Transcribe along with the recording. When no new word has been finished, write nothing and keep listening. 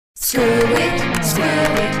Screw it,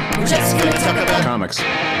 we're just gonna talk about Comics.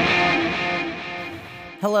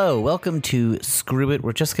 Hello, welcome to Screw It.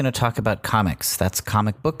 We're just going to talk about comics. That's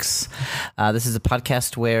comic books. This is a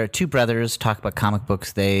podcast where two brothers talk about comic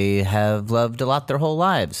books they have loved a lot their whole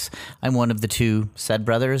lives. I'm one of the two said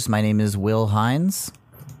brothers. My name is Will Hines.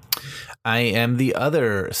 I am the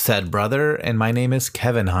other said brother, and my name is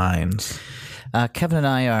Kevin Hines. Kevin and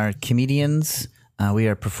I are comedians. We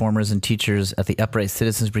are performers and teachers at the Upright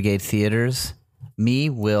Citizens Brigade Theaters.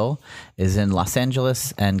 Me, Will, is in Los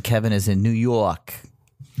Angeles, and Kevin is in New York.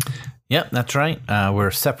 Yep, that's right.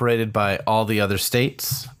 We're separated by all the other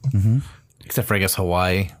states, except for, I guess,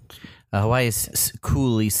 Hawaii. Hawaii is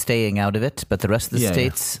coolly staying out of it, but the rest of the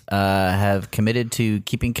states have committed to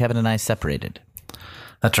keeping Kevin and I separated.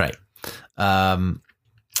 That's right. And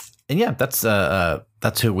yeah,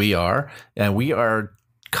 that's who we are. And we are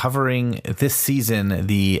covering this season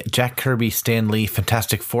the Jack Kirby Stan Lee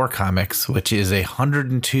Fantastic Four comics, which is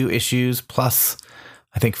 102 issues plus,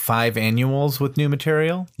 I think, 5 annuals with new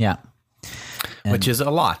material. Yeah. Which is a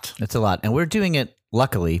lot. It's a lot. And we're doing it,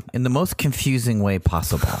 luckily, in the most confusing way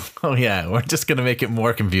possible. Oh, yeah. We're just going to make it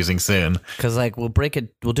more confusing soon. Because, we'll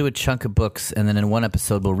do a chunk of books, and then in one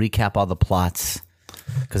episode, we'll recap all the plots,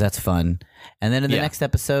 because that's fun. And then in the next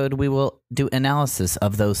episode, we will do analysis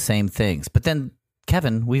of those same things. But then,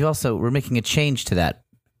 Kevin, we're making a change to that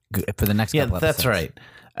for the next couple episodes. That's right.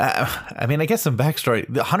 I guess some backstory.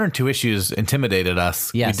 The 102 issues intimidated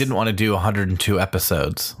us. Yes. We didn't want to do 102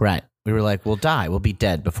 episodes. Right. We were like, we'll die. We'll be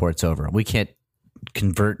dead before it's over. We can't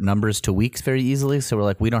convert numbers to weeks very easily. So we're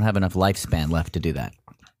like, we don't have enough lifespan left to do that.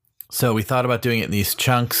 So we thought about doing it in these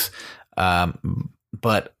chunks.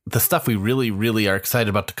 But the stuff we really, really are excited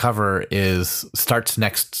about to cover starts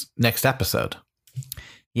next episode.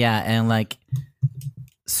 Yeah. And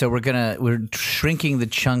so we're shrinking the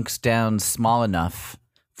chunks down small enough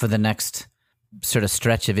for the next sort of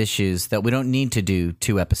stretch of issues that we don't need to do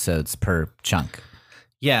 2 episodes per chunk.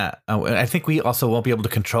 Yeah. I think we also won't be able to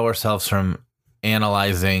control ourselves from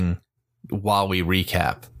analyzing while we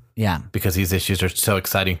recap. Yeah. Because these issues are so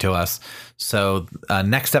exciting to us. So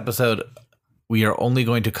next episode, we are only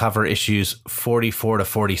going to cover issues 44 to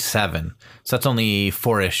 47. So that's only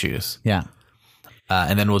 4 issues. Yeah.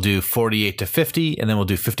 And then we'll do 48 to 50, and then we'll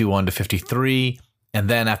do 51 to 53. And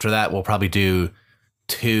then after that, we'll probably do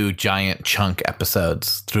 2 giant chunk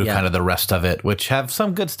episodes through kind of the rest of it, which have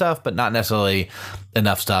some good stuff, but not necessarily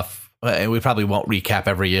enough stuff. And we probably won't recap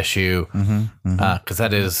every issue because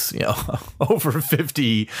that is, over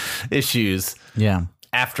 50 issues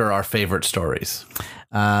after our favorite stories.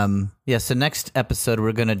 So next episode,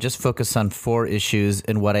 we're going to just focus on 4 issues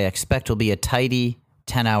in what I expect will be a tidy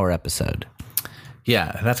 10-hour episode.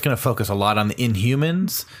 Yeah, that's going to focus a lot on the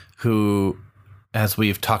Inhumans, who, as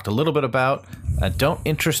we've talked a little bit about, don't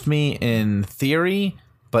interest me in theory,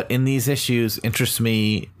 but in these issues interest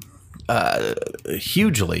me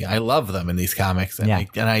hugely. I love them in these comics, and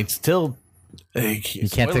I still you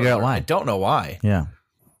can't figure out why. I don't know why. Yeah,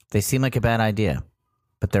 they seem like a bad idea,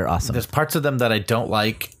 but they're awesome. There's parts of them that I don't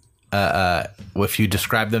like. If you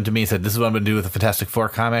describe them to me and said, this is what I'm going to do with a Fantastic Four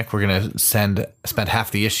comic, we're going to spend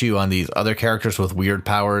half the issue on these other characters with weird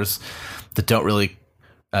powers that don't really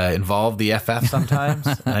involve the FF sometimes.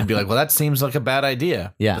 And I'd be like, well, that seems like a bad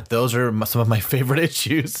idea. Yeah. But those are some of my favorite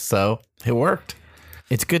issues. So it worked.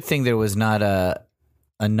 It's a good thing there was not a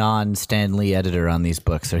non-Stan Lee editor on these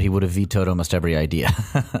books, or he would have vetoed almost every idea.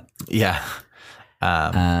 Yeah.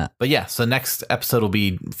 But yeah, so next episode will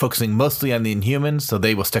be focusing mostly on the Inhumans, so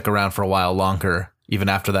they will stick around for a while longer, even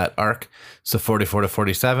after that arc. So 44 to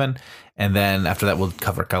 47. And then after that, we'll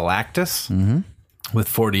cover Galactus with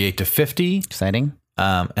 48 to 50. Exciting.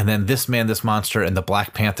 And then This Man, This Monster, and the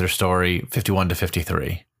Black Panther story, 51 to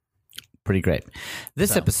 53. Pretty great.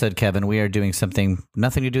 This episode, Kevin, we are doing something,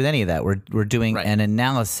 nothing to do with any of that. We're doing an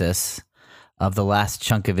analysis of the last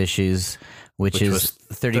chunk of issues, which is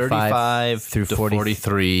 35 through to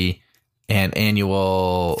 43 and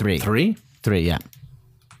annual 3, yeah.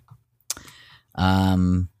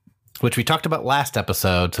 Which we talked about last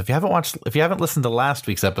episode. So if you haven't listened to last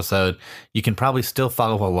week's episode, you can probably still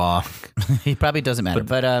follow along. It probably doesn't matter,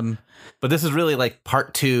 but this is really like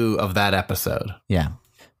part 2 of that episode. Yeah.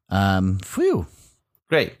 Phew.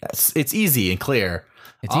 Great. It's easy and clear.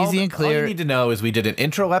 All you need to know is we did an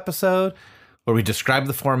intro episode where we described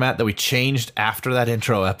the format that we changed after that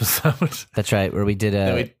intro episode. That's right, where we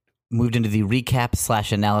did moved into the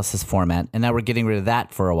recap / analysis format, and now we're getting rid of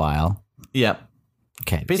that for a while. Yep.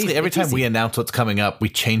 Okay. Basically, every time we announce what's coming up, we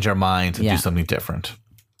change our minds and do something different.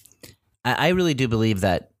 I really do believe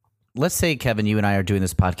that, let's say, Kevin, you and I are doing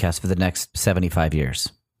this podcast for the next 75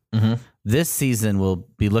 years. Mm-hmm. this season will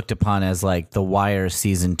be looked upon as like The Wire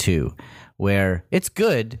season 2, where it's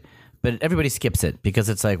good, but everybody skips it because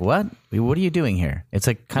it's like, what are you doing here? It's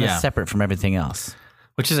like kind of separate from everything else.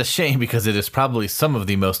 Which is a shame because it is probably some of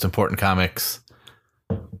the most important comics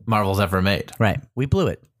Marvel's ever made. Right. We blew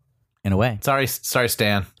it in a way. Sorry,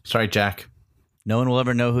 Stan. Sorry, Jack. No one will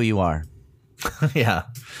ever know who you are. Yeah.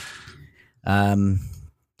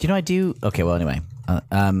 I do. Okay. Well, anyway,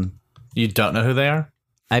 You don't know who they are?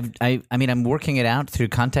 I mean, I'm working it out through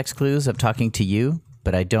context clues of talking to you,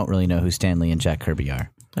 but I don't really know who Stan Lee and Jack Kirby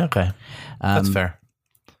are. Okay. That's fair.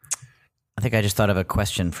 I think I just thought of a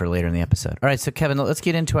question for later in the episode. All right. So Kevin, let's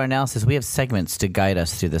get into our analysis. We have segments to guide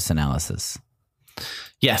us through this analysis.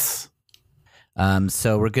 Yes.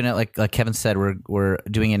 So we're gonna, like Kevin said, we're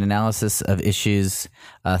doing an analysis of issues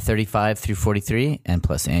 35 through 43 and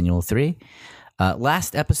plus annual 3.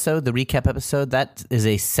 Last episode, the recap episode, that is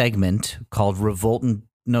a segment called Revoltant.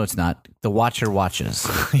 No, it's not. The Watcher Watches.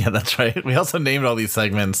 Yeah, that's right. We also named all these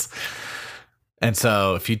segments. And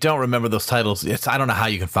so if you don't remember those titles, I don't know how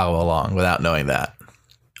you can follow along without knowing that.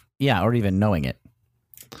 Yeah, or even knowing it.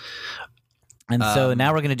 And so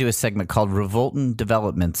now we're going to do a segment called Revoltant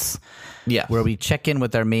Developments. Yeah. Where we check in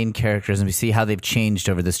with our main characters and we see how they've changed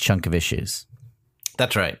over this chunk of issues.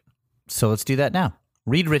 That's right. So let's do that now.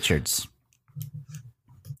 Reed Richards.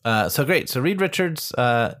 So great. So Reed Richards,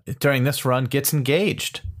 during this run, gets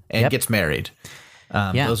engaged and gets married.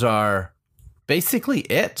 Those are basically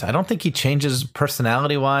it. I don't think he changes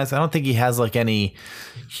personality-wise. I don't think he has like any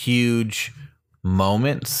huge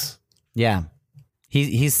moments. Yeah.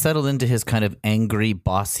 He's settled into his kind of angry,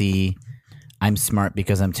 bossy, I'm smart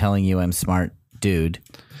because I'm telling you I'm smart dude.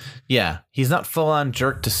 Yeah. He's not full-on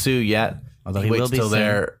jerk to Sue yet. Although he waits till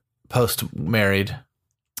they're post-married.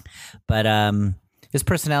 But his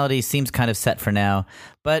personality seems kind of set for now.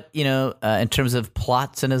 But, in terms of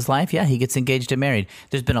plots in his life, he gets engaged and married.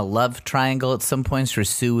 There's been a love triangle at some points where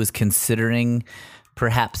Sue was considering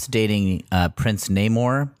perhaps dating Prince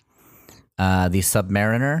Namor, the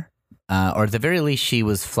Submariner. Or at the very least, she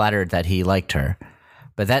was flattered that he liked her.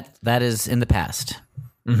 But that is in the past.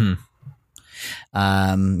 Mm-hmm.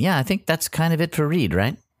 I think that's kind of it for Reed,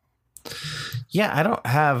 right? Yeah, I don't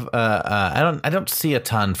have I don't see a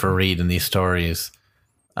ton for Reed in these stories.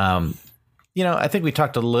 I think we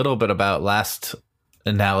talked a little bit about last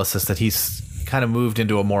analysis that he's kind of moved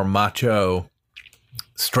into a more macho,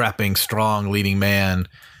 strapping, strong leading man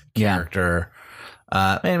character.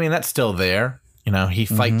 I mean, that's still there. He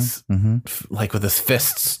fights like with his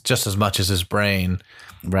fists just as much as his brain.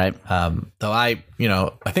 Right. Though I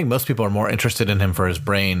think most people are more interested in him for his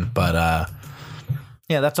brain, but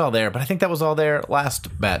that's all there. But I think that was all there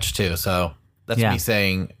last batch too. So that's me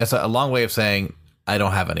saying, it's a long way of saying I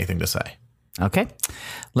don't have anything to say. Okay.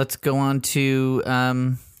 Let's go on to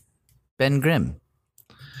Ben Grimm.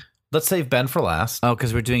 Let's save Ben for last. Oh,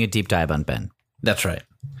 because we're doing a deep dive on Ben. That's right.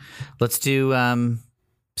 Let's do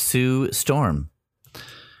Sue Storm.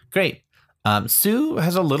 Great. Sue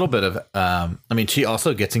has a little bit of, she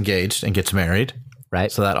also gets engaged and gets married.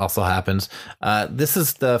 Right. So that also happens. This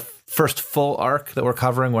is the first full arc that we're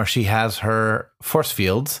covering where she has her force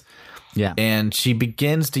fields. Yeah. And she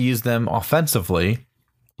begins to use them offensively.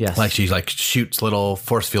 Yes. Like she shoots little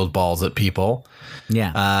force field balls at people.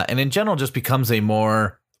 Yeah. And in general just becomes a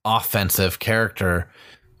more offensive character,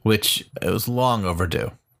 which it was long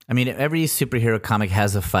overdue. I mean, every superhero comic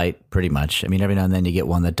has a fight, pretty much. I mean, every now and then you get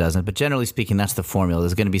one that doesn't. But generally speaking, that's the formula.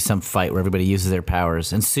 There's going to be some fight where everybody uses their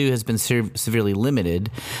powers. And Sue has been severely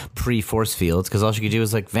limited pre-force fields because all she could do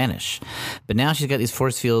was, vanish. But now she's got these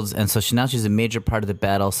force fields, and so now she's a major part of the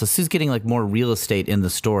battle. So Sue's getting, more real estate in the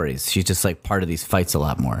stories. She's just, part of these fights a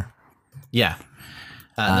lot more. Yeah.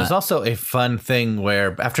 There's also a fun thing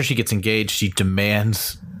where after she gets engaged, she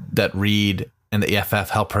demands that Reed and the EFF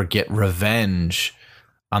help her get revenge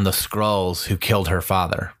on the Skrulls who killed her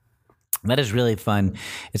father. That is really fun.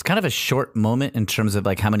 It's kind of a short moment in terms of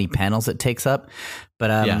how many panels it takes up, but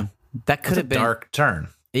that could have been a dark turn.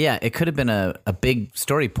 Yeah, it could have been a big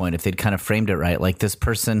story point if they'd kind of framed it right. Like this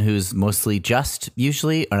person who's mostly just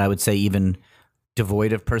usually, or I would say even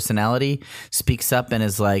devoid of personality, speaks up and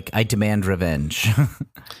is like, "I demand revenge."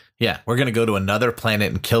 Yeah, we're gonna go to another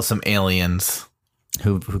planet and kill some aliens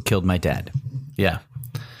who killed my dad. Yeah.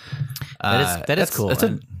 That is cool. It's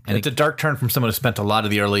a dark turn from someone who spent a lot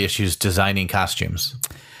of the early issues designing costumes.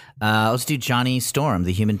 Let's do Johnny Storm,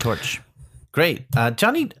 the Human Torch. Great.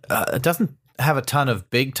 Johnny doesn't have a ton of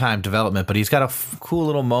big time development, but he's got a cool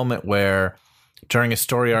little moment where during a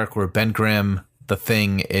story arc where Ben Grimm, the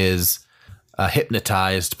Thing, is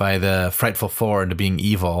hypnotized by the Frightful Four into being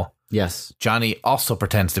evil. Yes. Johnny also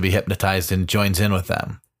pretends to be hypnotized and joins in with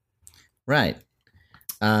them. Right.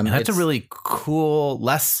 And that's a really cool,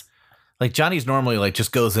 less like Johnny's normally like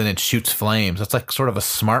just goes in and shoots flames. That's like sort of a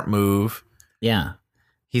smart move. Yeah.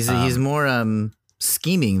 He's more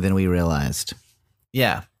scheming than we realized.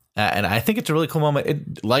 Yeah. And I think it's a really cool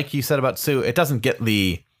moment. Like you said about Sue, it doesn't get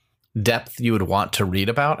the depth you would want to read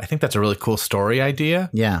about. I think that's a really cool story idea.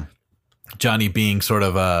 Yeah. Johnny being sort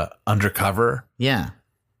of undercover. Yeah.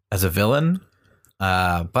 As a villain.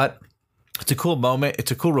 But it's a cool moment.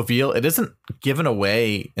 It's a cool reveal. It isn't given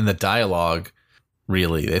away in the dialogue,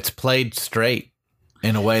 really. It's played straight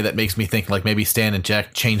in a way that makes me think like maybe Stan and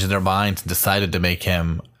Jack changed their minds and decided to make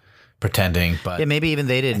him pretending. But yeah, maybe even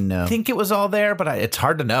they didn't know. I think it was all there, but it's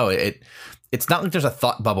hard to know. It's not like there's a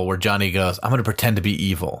thought bubble where Johnny goes, I'm going to pretend to be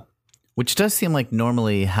evil. Which does seem like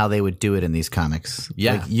normally how they would do it in these comics.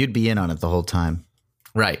 Yeah. Like you'd be in on it the whole time.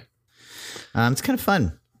 Right. It's kind of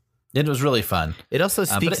fun. It was really fun. It also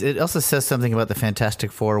speaks. It also says something about the Fantastic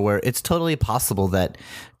Four, where it's totally possible that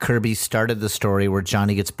Kirby started the story where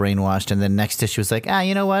Johnny gets brainwashed, and then next issue was like,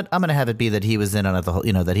 you know what? I'm going to have it be that he was in on it the whole.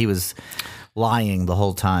 That he was lying the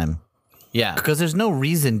whole time. Yeah, because there's no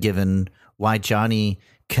reason given why Johnny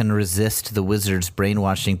can resist the Wizard's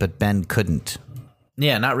brainwashing, but Ben couldn't.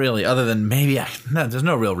 Yeah, not really. Other than maybe there's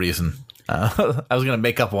no real reason. I was going to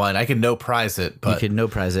make up one. I could no prize it, but you could no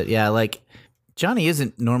prize it. Yeah, like. Johnny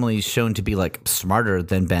isn't normally shown to be like smarter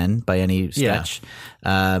than Ben by any stretch.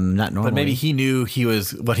 Yeah. Not normally. But maybe he knew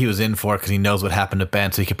what he was in for because he knows what happened to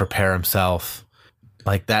Ben, so he could prepare himself.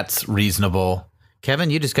 Like that's reasonable. Kevin,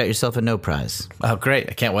 you just got yourself a no prize. Oh, great!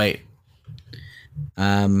 I can't wait.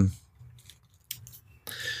 But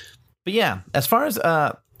yeah, as far as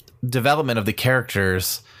development of the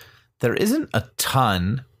characters, there isn't a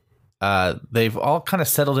ton. They've all kind of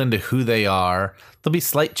settled into who they are. There'll be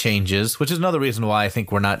slight changes, which is another reason why I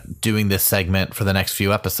think we're not doing this segment for the next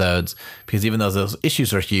few episodes, because even though those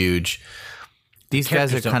issues are huge, these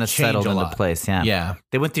guys are kind of settled into place. Yeah. Yeah.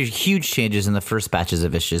 They went through huge changes in the first batches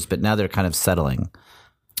of issues, but now they're kind of settling.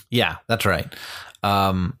 Yeah, that's right.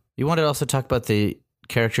 You wanted to also talk about the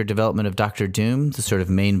character development of Dr. Doom, the sort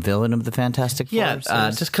of main villain of the Fantastic Four. Yeah,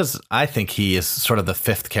 just because I think he is sort of the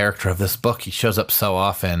fifth character of this book. He shows up so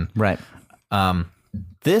often. Right.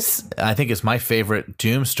 This, I think, is my favorite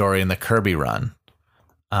Doom story in the Kirby run.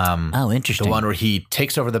 Interesting. The one where he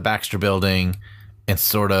takes over the Baxter Building and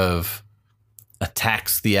sort of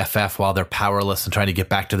attacks the FF while they're powerless and trying to get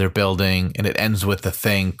back to their building. And it ends with the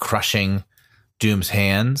Thing crushing Doom's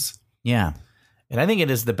hands. Yeah. And I think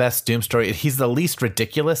it is the best Doom story. He's the least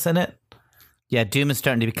ridiculous in it. Yeah, Doom is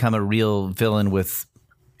starting to become a real villain with,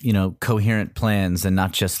 coherent plans and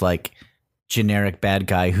not just like generic bad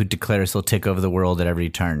guy who declares he'll take over the world at every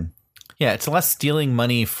turn. Yeah, it's less stealing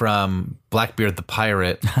money from Blackbeard the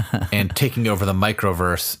pirate and taking over the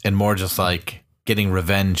microverse and more just like getting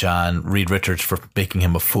revenge on Reed Richards for making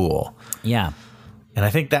him a fool. Yeah. And I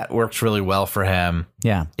think that works really well for him.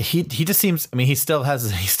 Yeah. He just seems, he's still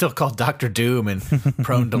called Dr. Doom and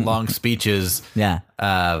prone to long speeches. Yeah.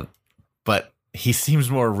 But he seems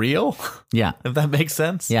more real. Yeah. If that makes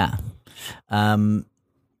sense. Yeah. And,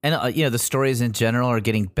 the stories in general are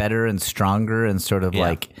getting better and stronger and sort of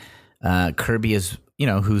like Kirby is,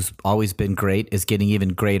 who's always been great, is getting even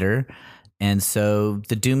greater. And so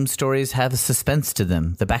the Doom stories have a suspense to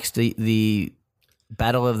them. The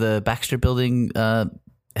Battle of the Baxter Building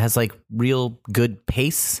has like real good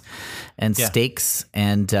pace and stakes,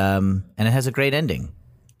 and it has a great ending.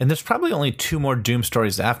 And there's probably only two more Doom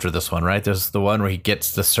stories after this one, right? There's the one where he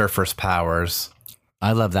gets the Surfer's powers.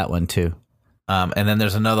 I love that one too. And then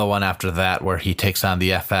there's another one after that where he takes on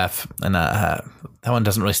the FF, and that one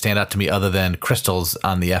doesn't really stand out to me other than Crystal's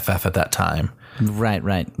on the FF at that time. Right.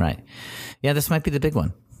 Yeah, this might be the big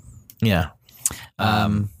one. Yeah.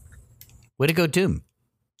 Way to go, Doom.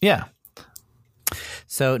 Yeah.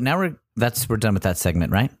 So now we're done with that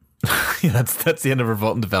segment, right? Yeah, that's the end of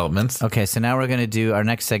Revolt and Developments. Okay, so now we're going to do our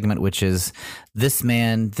next segment, which is this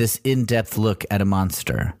in-depth look at a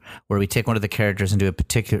monster, where we take one of the characters and do a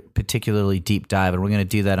particularly deep dive, and we're going to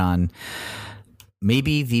do that on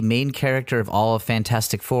maybe the main character of all of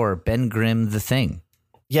Fantastic Four, Ben Grimm, the Thing.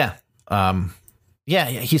 Yeah.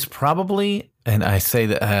 He's probably, and I say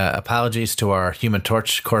that apologies to our Human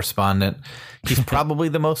Torch correspondent, he's probably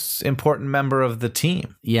the most important member of the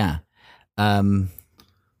team. Yeah.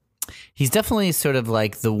 He's definitely sort of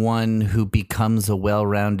like the one who becomes a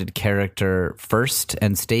well-rounded character first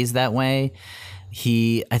and stays that way.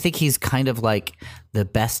 I think he's kind of like the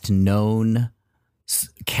best known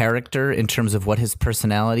character in terms of what his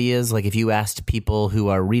personality is. Like if you asked people who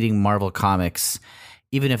are reading Marvel Comics,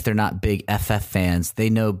 even if they're not big FF fans, they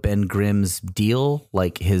know Ben Grimm's deal,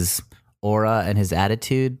 like his aura and his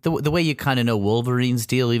attitude, the way you kind of know Wolverine's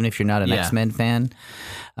deal, even if you're not an X-Men fan.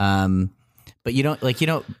 But you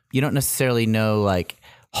don't necessarily know like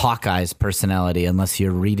Hawkeye's personality unless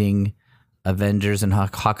you're reading Avengers and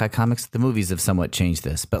Hawkeye comics. The movies have somewhat changed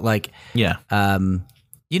this, but like, Ben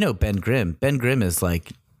Grimm. Ben Grimm is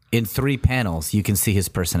like in 3 panels you can see his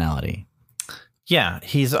personality. Yeah,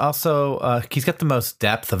 he's also he's got the most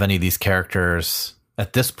depth of any of these characters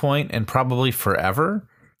at this point, and probably forever.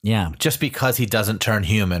 Yeah, just because he doesn't turn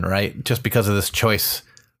human, right? Just because of this choice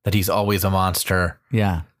that he's always a monster.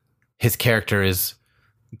 Yeah, his character is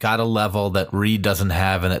got a level that Reed doesn't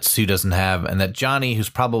have, and that Sue doesn't have, and that Johnny, who's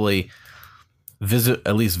probably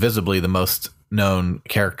at least visibly the most known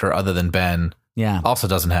character other than Ben, also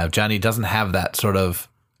doesn't have. Johnny doesn't have that sort of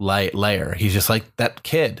light layer. He's just like that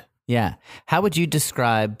kid. Yeah. How would you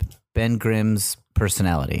describe Ben Grimm's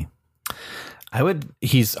personality?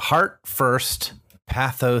 He's heart first,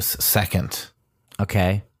 pathos second.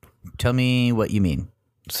 Okay. Tell me what you mean.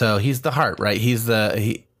 So he's the heart, right?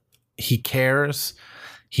 He cares.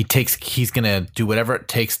 He's going to do whatever it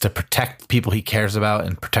takes to protect people he cares about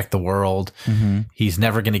and protect the world. Mm-hmm. He's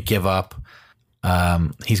never going to give up.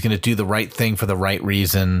 He's going to do the right thing for the right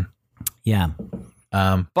reason. Yeah.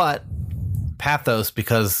 But pathos,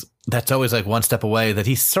 because that's always like one step away, that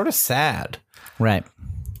he's sort of sad. Right.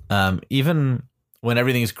 Even when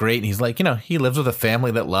everything's great, and he's like, he lives with a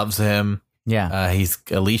family that loves him. Yeah. He's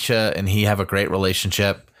Alicia and he have a great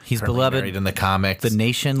relationship. He's beloved. Married in the comics. The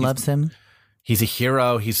nation loves him. He's a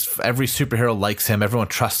hero. Every superhero likes him. Everyone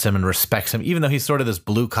trusts him and respects him, even though he's sort of this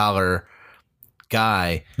blue collar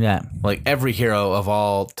guy. Yeah. Like every hero of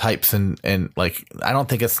all types. And like, I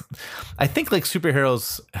think like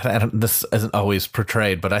superheroes, this isn't always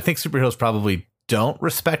portrayed, but I think superheroes probably don't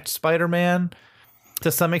respect Spider-Man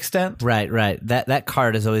to some extent. Right. That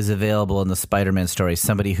card is always available in the Spider-Man story.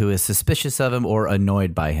 Somebody who is suspicious of him or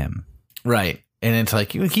annoyed by him. Right. And it's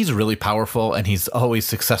like, he's really powerful and he's always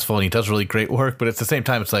successful and he does really great work. But at the same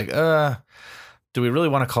time, it's like, do we really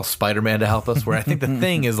want to call Spider-Man to help us? Where I think the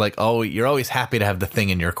Thing is like, you're always happy to have the Thing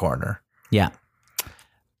in your corner. Yeah.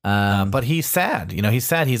 But he's sad. He's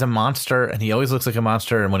sad. He's a monster and he always looks like a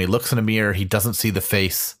monster. And when he looks in a mirror, he doesn't see the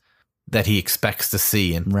face that he expects to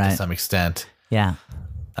see to some extent. Yeah.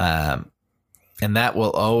 And that will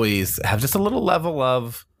always have just a little level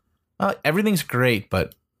of, everything's great,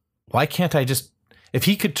 but why can't I just, if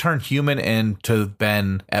he could turn human into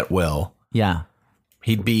Ben at will,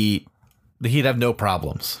 he'd have no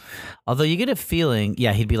problems. Although you get a feeling,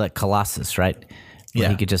 he'd be like Colossus, right? Where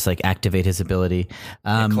he could just like activate his ability.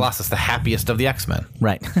 Colossus, the happiest of the X-Men.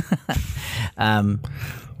 Right.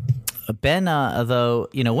 Ben, although,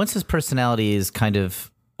 once his personality is kind of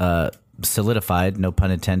solidified, no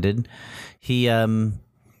pun intended,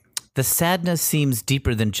 the sadness seems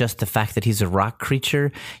deeper than just the fact that he's a rock creature.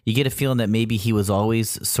 You get a feeling that maybe he was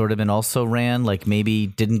always sort of an also-ran, like maybe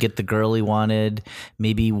didn't get the girl he wanted,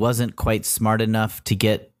 maybe wasn't quite smart enough to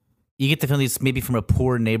get. You get the feeling he's maybe from a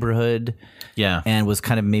poor neighborhood, and was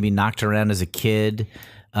kind of maybe knocked around as a kid,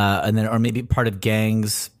 or maybe part of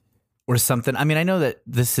gangs or something. I mean, I know that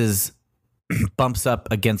this is bumps up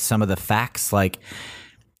against some of the facts, like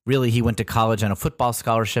really he went to college on a football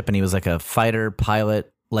scholarship and he was like a fighter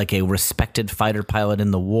pilot, like a respected fighter pilot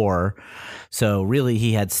in the war. So really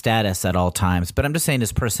he had status at all times. But I'm just saying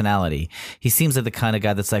his personality. He seems like the kind of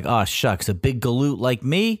guy that's like, oh, shucks, a big galoot like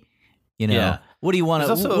me? What do you want?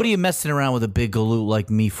 What are you messing around with a big galoot like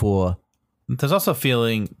me for? There's also a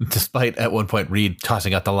feeling, despite at one point Reed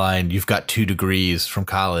tossing out the line, you've got 2 degrees from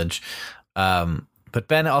college. But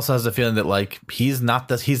Ben also has a feeling that like he's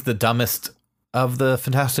the dumbest of the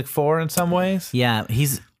Fantastic Four in some ways. Yeah,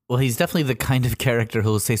 he's definitely the kind of character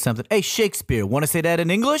who will say something, hey, Shakespeare, want to say that in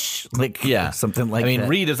English? Like, something like that. I mean,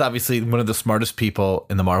 Reed is obviously one of the smartest people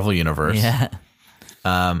in the Marvel Universe. Yeah.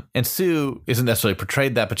 And Sue isn't necessarily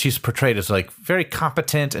portrayed that, but she's portrayed as like very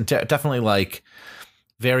competent and definitely like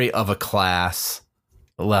very of a class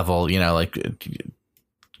level, like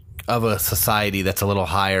of a society that's a little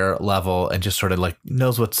higher level and just sort of like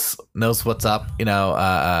knows what's up,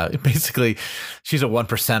 basically she's a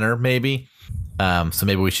 1%er maybe. So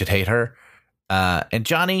maybe we should hate her. And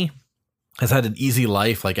Johnny has had an easy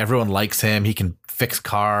life. Like everyone likes him. He can fix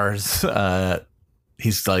cars.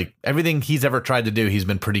 He's like everything he's ever tried to do, he's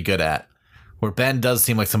been pretty good at. Where Ben does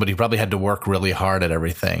seem like somebody who probably had to work really hard at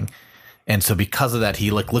everything. And so because of that, he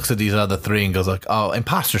like looks at these other 3 and goes like, oh,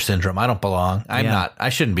 imposter syndrome. I don't belong. I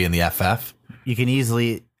shouldn't be in the FF. You can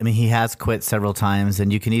easily, he has quit several times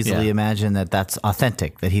and you can easily imagine that that's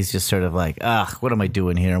authentic, that he's just sort of like, what am I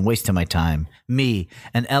doing here? I'm wasting my time. Me,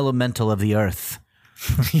 an elemental of the earth.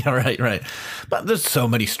 Yeah, right. But there's so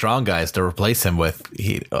many strong guys to replace him with.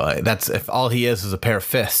 That's if all he is a pair of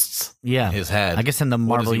fists. Yeah, in his head. I guess in the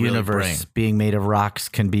Marvel universe, being made of rocks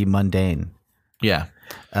can be mundane. Yeah.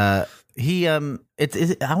 I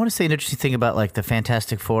want to say an interesting thing about like the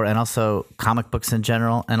Fantastic Four and also comic books in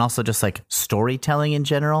general, and also just like storytelling in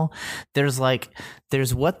general. There's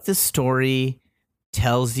what the story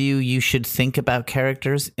tells you should think about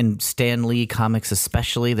characters. In Stan Lee comics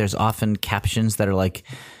especially, there's often captions that are like,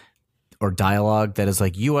 or dialogue that is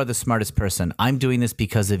like, you are the smartest person, I'm doing this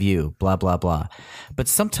because of you, blah blah blah. But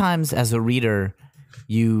sometimes as a reader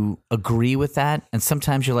you agree with that, and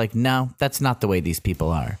sometimes you're like, no, that's not the way these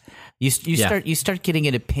people are. You start getting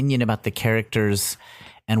an opinion about the characters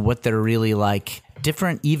and what they're really like,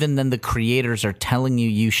 different even than the creators are telling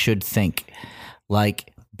you should think.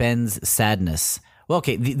 Like Ben's sadness. Well,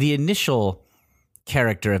 okay, the initial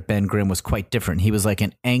character of Ben Grimm was quite different. He was like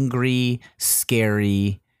an angry,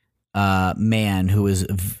 scary man who was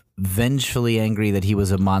vengefully angry that he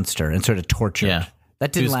was a monster and sort of tortured. Yeah.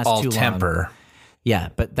 That didn't last all too temper. long. Yeah,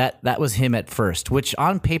 but that was him at first, which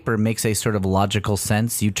on paper makes a sort of logical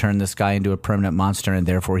sense. You turn this guy into a permanent monster and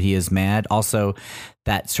therefore he is mad. Also,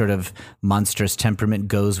 that sort of monstrous temperament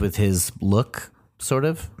goes with his look, sort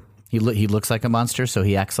of. He looks like a monster, so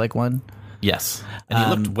he acts like one. Yes. And he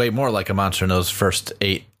looked way more like a monster in those first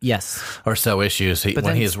 8 or so issues.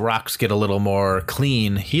 When his rocks get a little more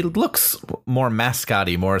clean, he looks more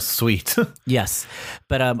mascotty, more sweet. Yes.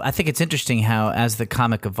 But I think it's interesting how as the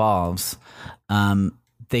comic evolves,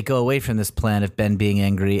 they go away from this plan of Ben being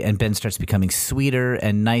angry, and Ben starts becoming sweeter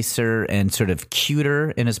and nicer and sort of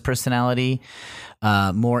cuter in his personality,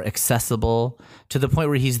 more accessible, to the point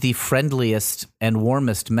where he's the friendliest and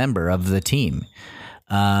warmest member of the team.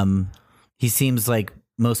 He seems like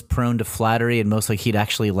most prone to flattery and most like he'd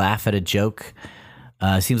actually laugh at a joke.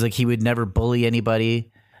 Seems like he would never bully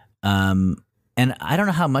anybody. And I don't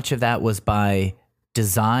know how much of that was by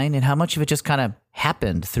design and how much of it just kind of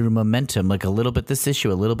happened through momentum, like a little bit this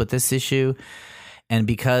issue, a little bit this issue. And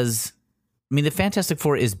because, I mean, the Fantastic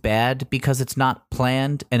Four is bad because it's not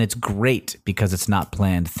planned, and it's great because it's not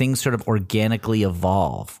planned. Things sort of organically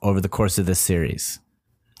evolve over the course of this series.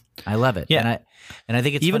 I love it. Yeah. And I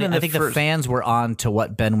think it's even funny. I think the fans were on to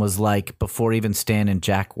what Ben was like before even Stan and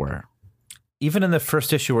Jack were. Even in the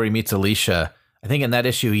first issue where he meets Alicia, I think in that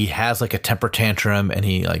issue he has like a temper tantrum and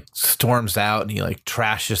he like storms out and he like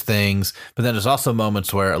trashes things. But then there's also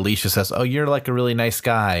moments where Alicia says, "Oh, you're like a really nice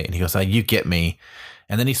guy," and he goes, "Oh, you get me."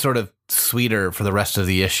 And then he's sort of sweeter for the rest of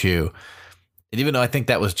the issue. And even though I think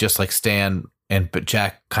that was just like Stan but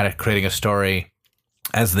Jack kind of creating a story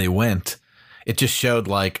as they went, it just showed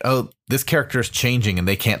like, oh, this character is changing and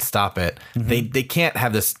they can't stop it. Mm-hmm. They can't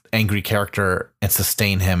have this angry character and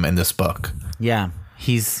sustain him in this book. Yeah,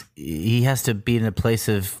 he has to be in a place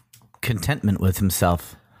of contentment with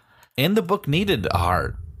himself. And the book needed a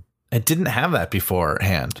heart. It didn't have that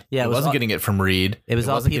beforehand. Yeah, it wasn't getting it from Reed. It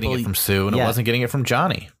wasn't getting it from Sue, and it wasn't getting it from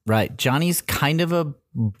Johnny. Right. Johnny's kind of a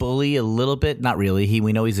bully a little bit. Not really.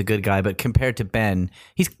 We know he's a good guy, but compared to Ben,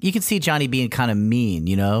 you can see Johnny being kind of mean,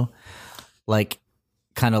 you know? Like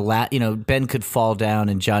kind of Ben could fall down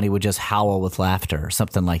and Johnny would just howl with laughter or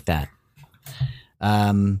something like that.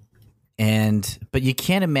 But you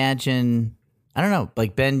can't imagine, I don't know,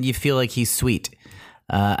 like Ben, you feel like he's sweet.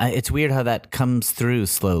 It's weird how that comes through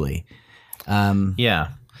slowly. Yeah.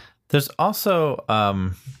 There's also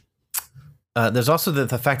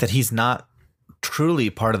the fact that he's not truly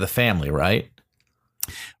part of the family, right?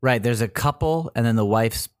 Right. There's a couple and then the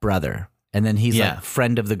wife's brother. And then he's like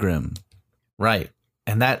friend of the groom. Right.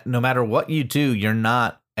 And that no matter what you do, you're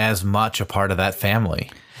not as much a part of that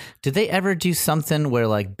family. Did they ever do something where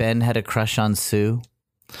like Ben had a crush on Sue?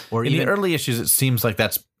 Or in the early issues, it seems like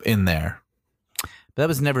that's in there. But that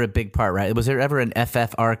was never a big part, right? Was there ever an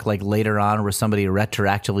FF arc like later on where somebody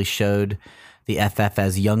retroactively showed the FF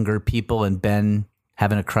as younger people and Ben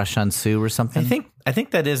having a crush on Sue or something? I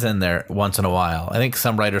think that is in there once in a while. I think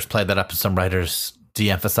some writers play that up and some writers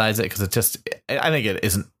de-emphasize it because I think it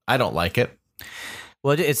isn't. I don't like it.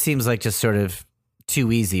 Well, it seems like just sort of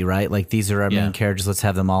too easy, right? Like these are our main characters. Let's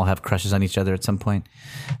have them all have crushes on each other at some point.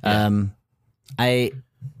 Yeah. I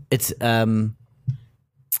guess I don't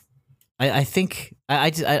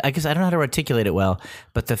know how to articulate it well,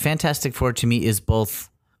 but the Fantastic Four to me is both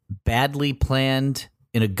badly planned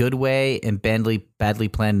in a good way and badly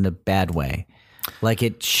planned in a bad way. Like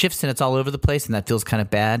it shifts and it's all over the place, and that feels kind of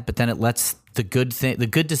bad. But then it lets the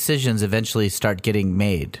good decisions eventually start getting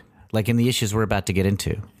made, like in the issues we're about to get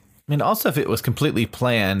into. I mean, also if it was completely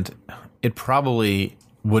planned, it probably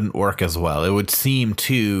wouldn't work as well. It would seem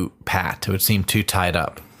too pat. It would seem too tied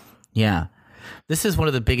up. Yeah. This is one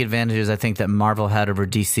of the big advantages I think that Marvel had over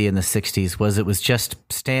DC in the 60s was it was just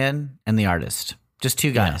Stan and the artist. Just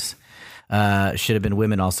two guys. Should have been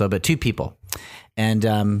women also, but two people. And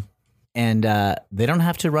they don't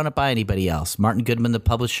have to run it by anybody else. Martin Goodman, the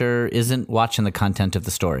publisher, isn't watching the content of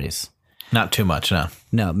the stories. Not too much, no.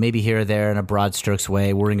 No, maybe here or there in a broad strokes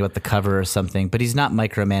way, worrying about the cover or something, but he's not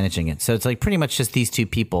micromanaging it. So it's like pretty much just these two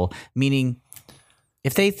people, meaning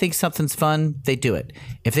if they think something's fun, they do it.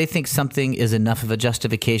 If they think something is enough of a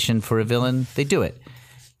justification for a villain, they do it.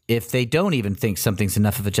 If they don't even think something's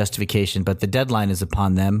enough of a justification, but the deadline is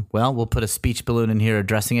upon them, well, we'll put a speech balloon in here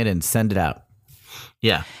addressing it and send it out.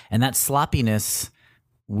 Yeah. And that sloppiness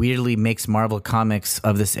weirdly makes Marvel Comics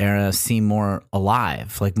of this era seem more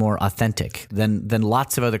alive, like more authentic than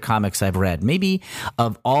lots of other comics I've read. Maybe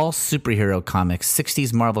of all superhero comics,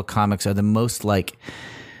 60s Marvel comics are the most like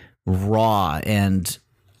raw and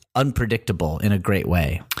unpredictable in a great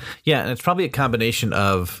way. Yeah, and it's probably a combination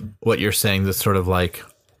of what you're saying, this sort of like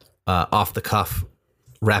off the cuff,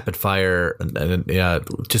 rapid fire, and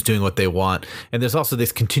just doing what they want. And there's also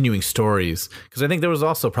these continuing stories, because I think there was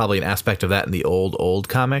also probably an aspect of that in the old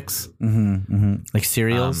comics, Like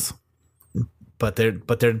serials. but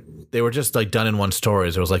they were just like done in one story.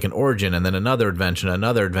 There was like an origin and then another adventure,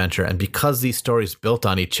 and because these stories built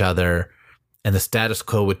on each other, and the status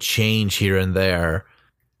quo would change here and there,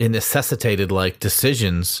 it necessitated like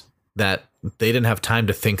decisions that they didn't have time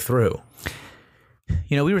to think through.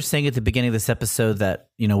 You know, we were saying at the beginning of this episode that,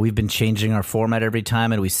 you know, we've been changing our format every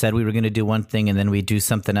time, and we said we were going to do one thing and then we do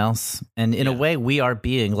something else. And in a way, we are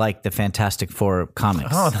being like the Fantastic Four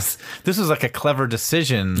comics. Oh, this is like a clever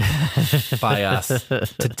decision by us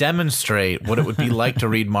to demonstrate what it would be like to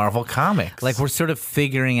read Marvel Comics. Like we're sort of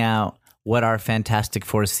figuring out what our Fantastic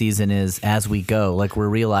Four season is as we go. Like we're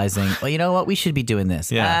realizing, well, you know what? We should be doing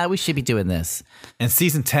this. Yeah. We should be doing this. And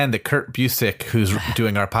season 10, that Kurt Busiek, who's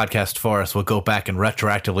doing our podcast for us, will go back and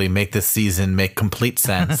retroactively make this season make complete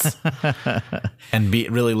sense and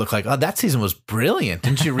really look like, oh, that season was brilliant.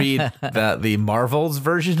 Didn't you read the Marvel's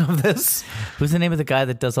version of this? Who's the name of the guy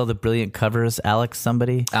that does all the brilliant covers? Alex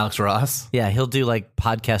somebody? Alex Ross. Yeah, he'll do like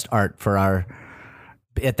podcast art for our.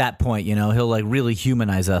 At that point, you know, he'll like really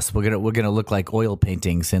humanize us. We're gonna look like oil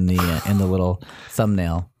paintings in the little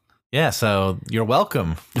thumbnail. Yeah, so you're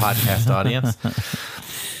welcome, podcast audience.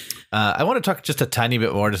 I want to talk just a tiny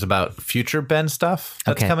bit more just about future Ben stuff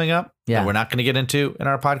that's coming up. Yeah, that we're not going to get into in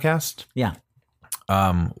our podcast. Yeah.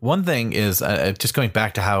 One thing is just going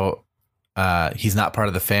back to how he's not part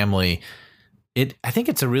of the family. I think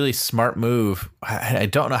it's a really smart move. I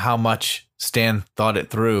don't know how much Stan thought it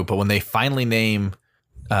through, but when they finally name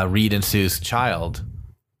Reed and Sue's child,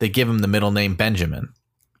 they give him the middle name Benjamin.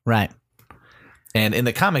 Right. And in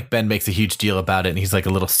the comic, Ben makes a huge deal about it, and he's like a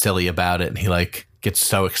little silly about it, and he like gets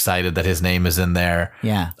so excited that his name is in there.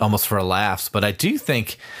 Yeah. Almost for laughs. But I do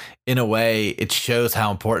think, in a way, it shows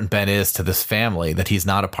how important Ben is to this family that he's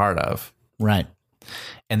not a part of. Right.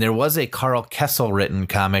 And there was a Carl Kessel written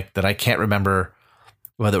comic that I can't remember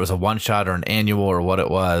whether it was a one-shot or an annual or what it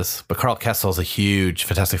was, but Carl Kessel's a huge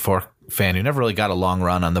Fantastic Four fan who never really got a long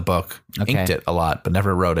run on the book. Okay. Inked it a lot, but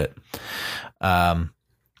never wrote it. And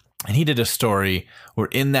he did a story where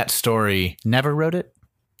in that story... Never wrote it?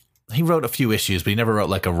 He wrote a few issues, but he never wrote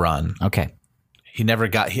like a run. Okay. He never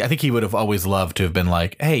got... I think he would have always loved to have been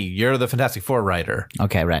like, hey, you're the Fantastic Four writer.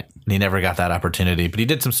 Okay, right. And he never got that opportunity, but he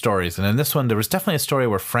did some stories. And in this one, there was definitely a story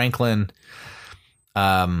where Franklin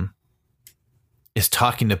is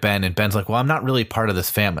talking to Ben, and Ben's like, well, I'm not really part of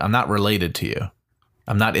this family. I'm not related to you.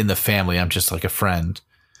 I'm not in the family. I'm just like a friend.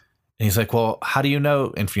 And he's like, well, how do you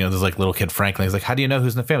know? And, you know, there's like little kid Franklin. He's like, how do you know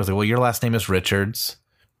who's in the family? He's like, well, your last name is Richards.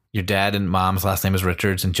 Your dad and mom's last name is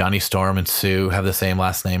Richards, and Johnny Storm and Sue have the same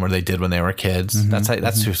last name, or they did when they were kids. Mm-hmm,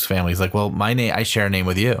 That's whose family. He's like, well, my name, I share a name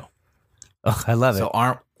with you. Oh, I love it.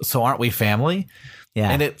 So aren't we family? Yeah.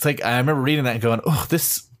 And it's like, I remember reading that and going, oh,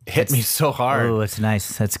 this hit me so hard. Oh, it's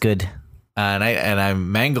nice. That's good. And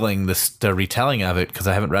I'm mangling the retelling of it because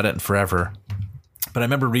I haven't read it in forever. But I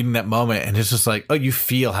remember reading that moment, and it's just like, oh, you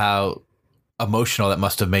feel how emotional that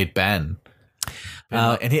must have made Ben.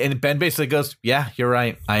 And Ben basically goes, yeah, you're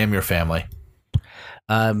right. I am your family.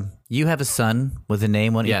 You have a son with a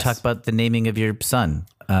name. Why don't you talk about the naming of your son,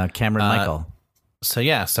 Cameron Michael?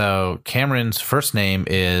 So Cameron's first name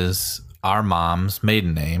is our mom's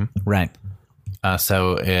maiden name. Right. I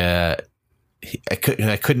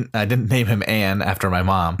didn't name him Anne after my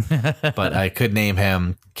mom, but I could name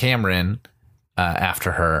him Cameron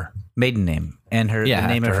after her maiden name and the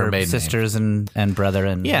name of her sisters and brother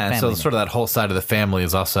and family so name. Sort of that whole side of the family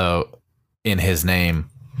is also in his name.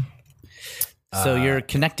 So you're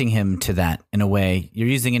connecting him to that in a way. You're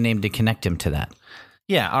using a name to connect him to that.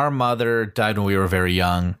 Yeah, our mother died when we were very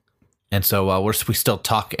young. And so we still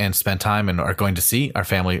talk and spend time and are going to see our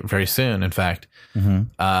family very soon, in fact.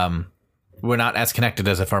 Mm-hmm. We're not as connected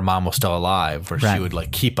as if our mom was still alive, where she would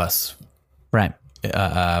like keep us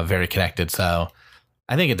very connected. So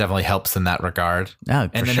I think it definitely helps in that regard. Oh,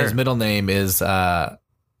 and then his middle name is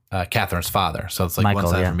Catherine's father. So it's like Michael,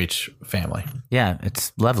 one side from each family. Yeah,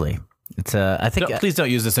 it's lovely. It's I think please don't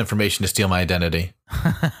use this information to steal my identity.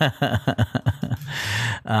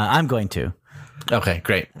 I'm going to. Okay,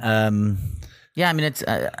 great. Yeah, I mean, it's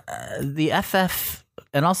the FF,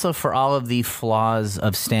 and also for all of the flaws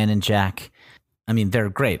of Stan and Jack. I mean, they're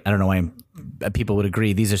great. I don't know why people would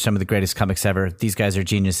agree. These are some of the greatest comics ever. These guys are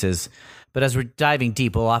geniuses. But as we're diving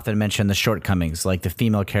deep, we'll often mention the shortcomings, like the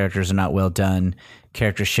female characters are not well done.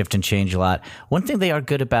 Characters shift and change a lot. One thing they are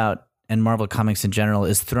good about, and Marvel Comics in general,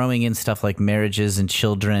 is throwing in stuff like marriages and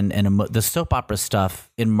children, and the soap opera stuff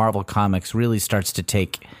in Marvel Comics really starts to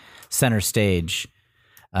take center stage.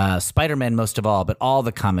 Spider-Man most of all, but all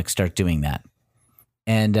the comics start doing that.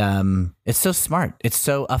 And it's so smart. It's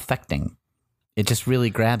so affecting. It just really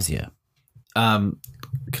grabs you. Can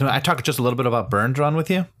I talk just a little bit about Byrne's run with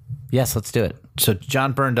you? Yes, let's do it. So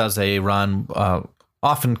John Byrne does a run,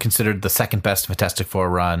 often considered the second best Fantastic Four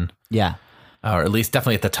run. Yeah. Or at least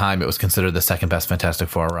definitely at the time it was considered the second best Fantastic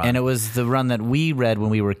Four run. And it was the run that we read when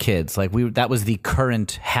we were kids. Like that was the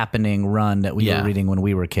current happening run that we were reading when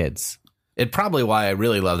we were kids. It probably why I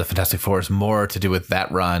really love the Fantastic Four is more to do with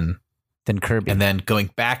that run than Kirby. And then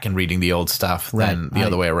going back and reading the old stuff than the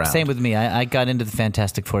other way around. Same with me. I got into the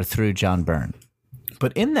Fantastic Four through John Byrne.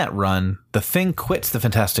 But in that run, the Thing quits the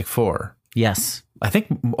Fantastic Four. Yes. I think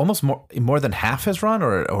almost more than half his run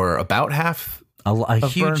or about half a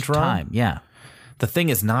huge Byrne's time. Run. Yeah. The Thing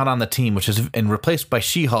is not on the team, which is replaced by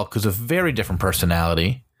She-Hulk, who's a very different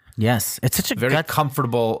personality. Yes. It's such a very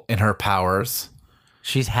comfortable in her powers.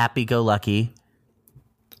 She's happy-go-lucky.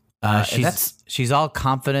 She's all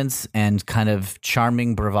confidence and kind of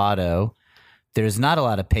charming bravado. There's not a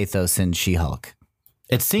lot of pathos in She-Hulk.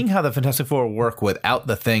 It's seeing how the Fantastic Four work without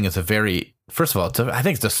the Thing is a very, first of all, I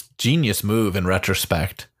think it's a genius move in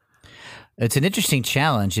retrospect. It's an interesting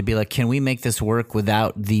challenge. It'd be like, can we make this work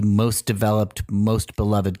without the most developed, most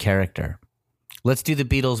beloved character? Let's do the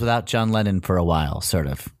Beatles without John Lennon for a while, sort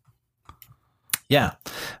of. Yeah.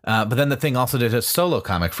 But then the Thing also did a solo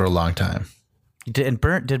comic for a long time. Did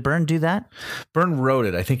Byrne do that? Byrne wrote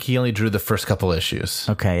it. I think he only drew the first couple issues.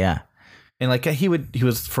 Okay, yeah. And like he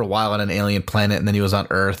was for a while on an alien planet, and then he was on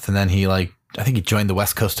Earth, and then I think he joined the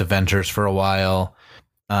West Coast Avengers for a while.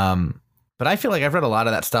 But I feel like I've read a lot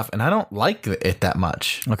of that stuff, and I don't like it that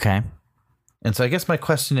much. Okay. And so I guess my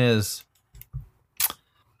question is,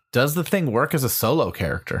 does the Thing work as a solo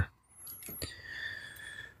character?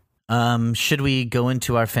 Should we go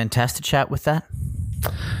into our Fantastic Chat with that?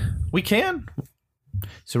 We can.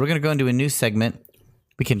 So we're going to go into a new segment.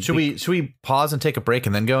 Should we pause and take a break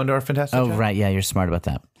and then go into our Fantastic Chat? Right. Yeah, you're smart about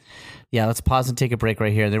that. Yeah, let's pause and take a break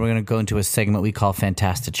right here. Then we're going to go into a segment we call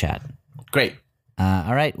Fantastic Chat. Great.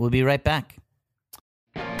 All right, we'll be right back.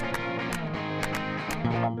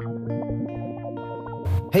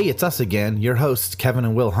 Hey, it's us again, your hosts, Kevin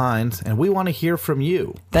and Will Hines, and we want to hear from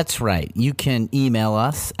you. That's right. You can email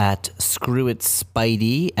us at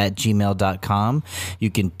screwitspidey@gmail.com. You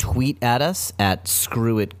can tweet at us at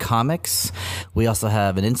screwitcomics. We also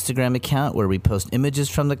have an Instagram account where we post images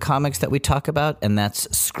from the comics that we talk about, and that's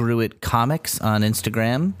screwitcomics on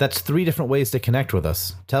Instagram. That's 3 different ways to connect with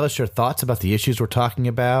us. Tell us your thoughts about the issues we're talking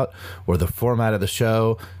about, or the format of the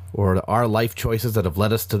show, or our life choices that have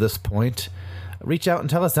led us to this point. Reach out and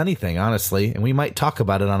tell us anything, honestly, and we might talk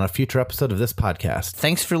about it on a future episode of this podcast.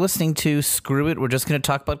 Thanks for listening to Screw It. We're just going to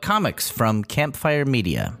talk about comics from Campfire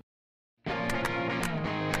Media.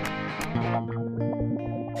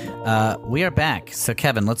 We are back. So,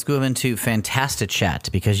 Kevin, let's go into Fantastic Chat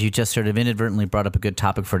because you just sort of inadvertently brought up a good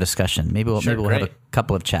topic for discussion. Maybe we'll have a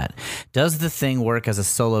couple of chat. Does the Thing work as a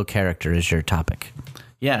solo character is your topic?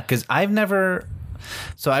 Yeah, because I've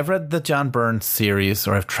read the John Byrne series,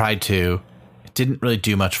 or I've tried to. Didn't really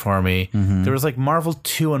do much for me. Mm-hmm. There was like Marvel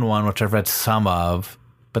 2-in-1, which I've read some of,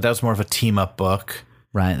 but that was more of a team-up book.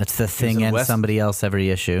 Right, that's the Thing and somebody else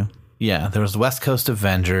every issue. Yeah, there was West Coast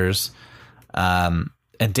Avengers, and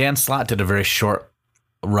Dan Slott did a very short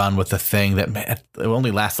run with the Thing that it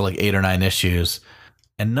only lasted like 8 or 9 issues,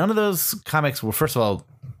 and none of those comics were, first of all,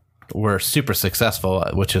 were super successful,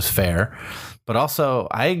 which is fair, but also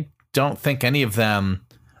I don't think any of them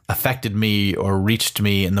affected me or reached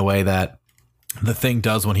me in the way that the Thing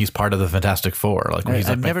does when he's part of the Fantastic Four. Like when he's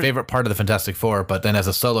like my favorite part of the Fantastic Four, but then as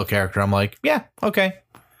a solo character, I'm like, yeah, okay.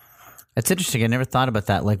 That's interesting. I never thought about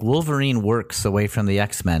that. Like Wolverine works away from the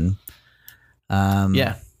X-Men.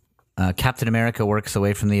 Captain America works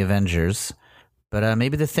away from the Avengers, but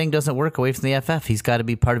maybe the Thing doesn't work away from the FF. He's got to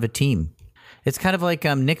be part of a team. It's kind of like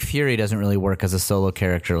Nick Fury doesn't really work as a solo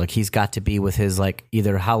character. Like he's got to be with his like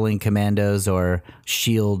either Howling Commandos or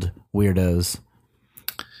SHIELD weirdos.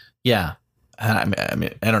 Yeah. I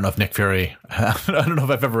mean, I don't know if Nick Fury. I don't know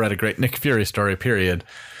if I've ever read a great Nick Fury story. Period.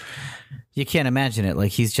 You can't imagine it.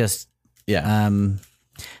 Like he's just I'm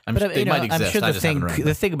sure the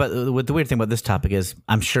weird thing about this topic is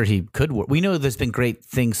I'm sure he could work. We know there's been great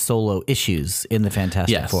Thing solo issues in the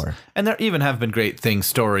Fantastic Four, and there even have been great Thing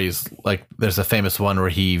stories. Like there's a famous one where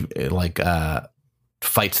he like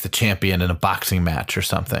fights the champion in a boxing match or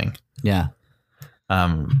something. Yeah.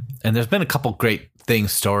 And there's been a couple great Thing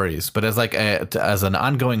stories, but as like as an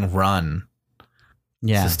ongoing run,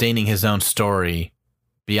 sustaining his own story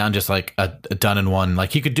beyond just like a done in one.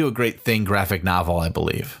 Like he could do a great Thing graphic novel, I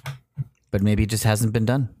believe, but maybe it just hasn't been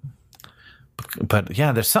done. But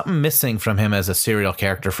yeah, there's something missing from him as a serial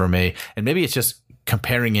character for me, and maybe it's just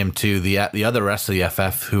comparing him to the other rest of the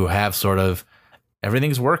FF who have sort of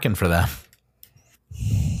everything's working for them.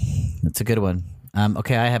 That's a good one.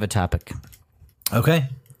 Okay, I have a topic. Okay.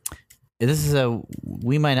 This is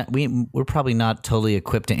we're probably not totally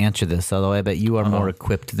equipped to answer this, although I bet you are more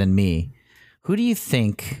equipped than me. Who do you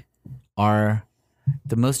think are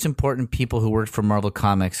the most important people who worked for Marvel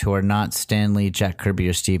Comics who are not Stan Lee, Jack Kirby,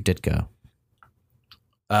 or Steve Ditko?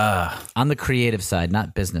 On the creative side,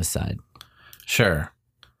 not business side. Sure.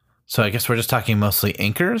 So I guess we're just talking mostly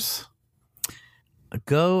inkers?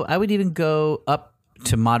 I would even go up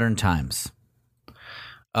to modern times.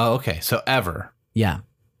 Oh, okay. So ever. Yeah.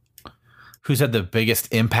 Who's had the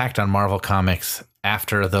biggest impact on Marvel Comics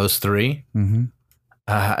after those three? Mm-hmm.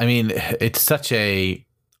 I mean, it's such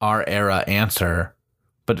our era answer,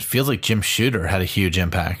 but it feels like Jim Shooter had a huge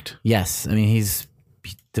impact. Yes. I mean,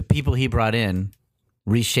 the people he brought in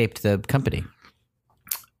reshaped the company.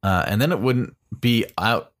 And then it wouldn't be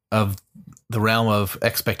out of the realm of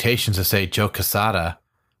expectations to say Joe Quesada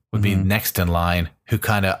would be next in line, who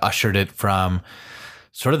kind of ushered it from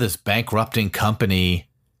sort of this bankrupting company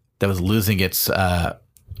that was losing its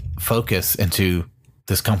focus into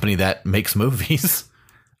this company that makes movies.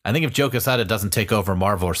 I think if Joe Quesada doesn't take over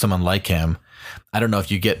Marvel or someone like him, I don't know if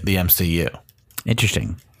you get the MCU.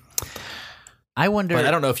 Interesting. I wonder. But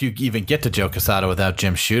I don't know if you even get to Joe Quesada without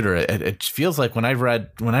Jim Shooter. It feels like when I read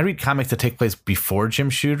comics that take place before Jim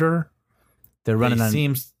Shooter, they're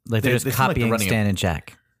just copying Stan and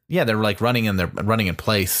Jack. Yeah, they're like running in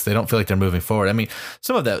place. They don't feel like they're moving forward. I mean,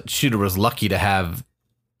 some of that Shooter was lucky to have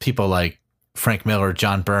people like Frank Miller,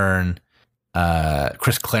 John Byrne,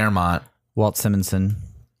 Chris Claremont, Walt Simonson.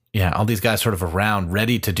 Yeah, all these guys sort of around,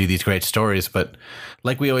 ready to do these great stories. But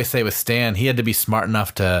like we always say with Stan, he had to be smart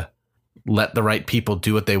enough to let the right people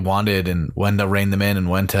do what they wanted and when to rein them in and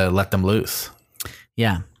when to let them loose.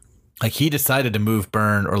 Yeah. Like he decided to move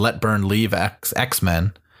Byrne or let Byrne leave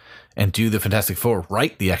X-Men and do the Fantastic Four,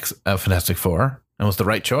 write the Fantastic Four, and was the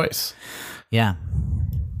right choice. Yeah.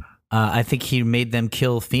 I think he made them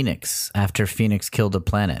kill Phoenix after Phoenix killed a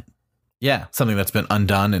planet. Yeah, something that's been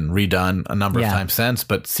undone and redone a number of times since,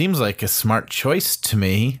 but seems like a smart choice to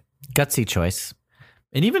me. Gutsy choice.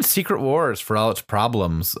 And even Secret Wars, for all its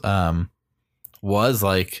problems, was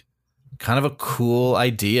like kind of a cool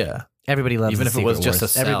idea. Everybody loves even if it was just a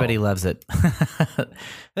sell. Everybody loves it. I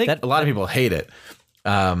think a lot of people hate it.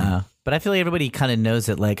 But I feel like everybody kind of knows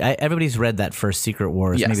it. Like everybody's read that first Secret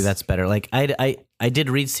Wars. Yes. Maybe that's better. Like I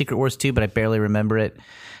did read Secret Wars too, but I barely remember it.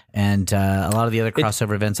 And a lot of the other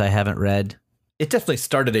crossover events I haven't read. It definitely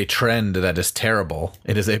started a trend that is terrible.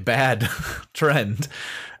 It is a bad trend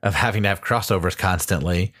of having to have crossovers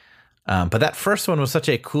constantly. But that first one was such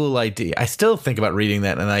a cool idea. I still think about reading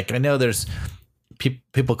that, and like I know there's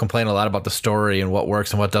people complain a lot about the story and what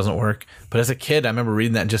works and what doesn't work. But as a kid, I remember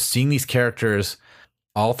reading that and just seeing these characters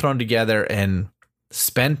all thrown together and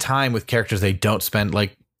spend time with characters they don't spend.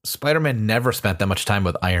 Like Spider-Man never spent that much time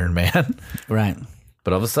with Iron Man. Right.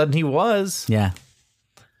 But all of a sudden he was. Yeah.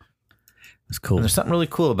 It's cool. And there's something really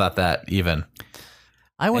cool about that even.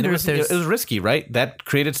 I wonder if there's... It was risky, right? That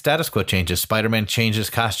created status quo changes. Spider-Man changed his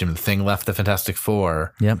costume. The Thing left the Fantastic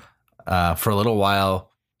Four. Yep. For a little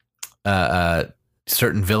while,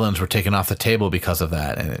 certain villains were taken off the table because of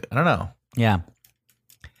that. And I don't know. Yeah.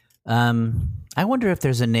 I wonder if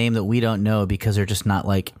there's a name that we don't know because they're just not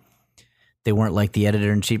like... They weren't like the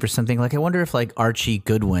editor-in-chief or something. Like, I wonder if like Archie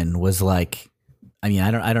Goodwin was like I mean,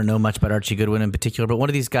 I don't know much about Archie Goodwin in particular, but one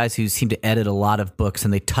of these guys who seemed to edit a lot of books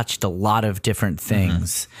and they touched a lot of different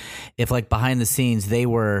things. If like behind the scenes, they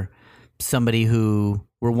were somebody who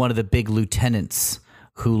were one of the big lieutenants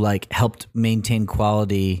who like helped maintain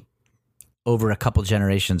quality over a couple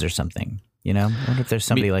generations or something, you know? I wonder if there's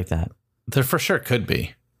somebody like that. There for sure could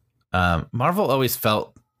be. Marvel always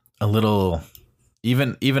felt a little,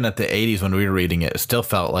 even at the 80s when we were reading it, it still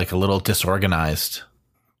felt like a little disorganized.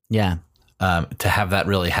 Yeah. To have that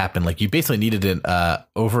really happen. Like you basically needed an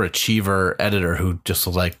overachiever editor who just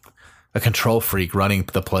was like a control freak running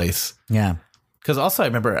the place. Yeah. Because also I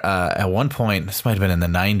remember at one point, this might have been in the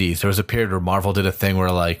 90s, there was a period where Marvel did a thing where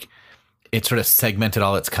like it sort of segmented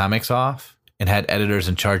all its comics off and had editors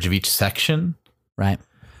in charge of each section. Right.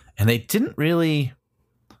 And they didn't really,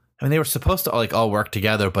 I mean, they were supposed to like all work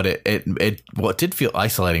together, but it did feel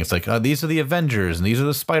isolating. It's like, oh, these are the Avengers and these are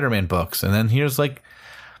the Spider-Man books. And then here's like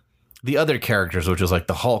the other characters, which was like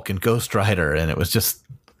the Hulk and Ghost Rider. And it was just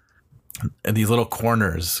in these little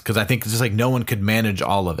corners because I think it's just like no one could manage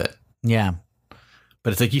all of it. Yeah.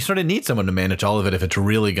 But it's like you sort of need someone to manage all of it if it's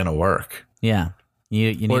really going to work. Yeah.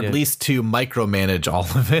 You need or at least to micromanage all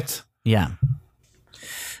of it. Yeah.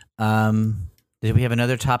 Did we have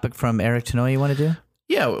another topic from Eric Tanoa you want to do?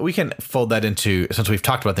 Yeah, we can fold that into, since we've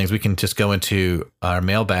talked about things, we can just go into our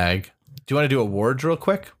mailbag. Do you want to do awards real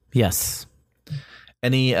quick? Yes.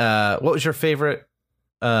 Any, what was your favorite,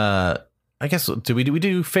 I guess, did we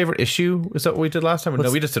do favorite issue? Is that what we did last time? No,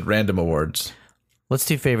 we just did random awards. Let's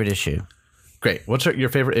do favorite issue. Great. What's your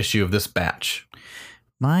favorite issue of this batch?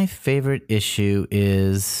 My favorite issue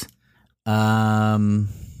is, you're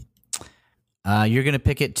going to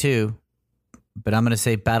pick it too, but I'm going to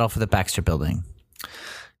say Battle for the Baxter Building.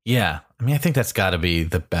 Yeah. I mean, I think that's got to be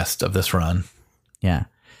the best of this run. Yeah.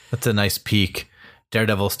 That's a nice peak.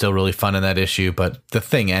 Daredevil's still really fun in that issue, but the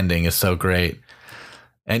Thing ending is so great.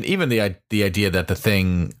 And even the idea that the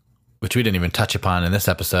Thing, which we didn't even touch upon in this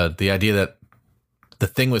episode, the idea that the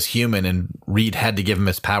Thing was human and Reed had to give him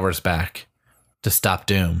his powers back to stop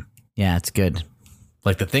Doom. Yeah, it's good.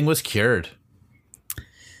 Like the Thing was cured.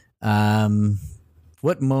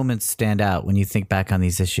 What moments stand out when you think back on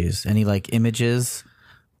these issues? Any like images?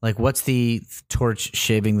 Like what's the Torch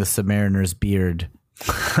shaving the Submariner's beard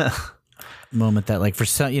moment that like for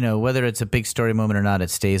some, you know, whether it's a big story moment or not, it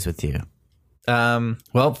stays with you?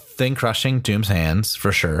 Well, Thing crushing Doom's hands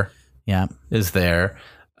for sure. Yeah. Is there.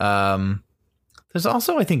 There's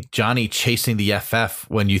also, I think, Johnny chasing the FF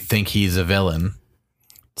when you think he's a villain.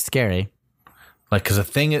 Scary. Like, because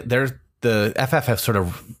the FF have sort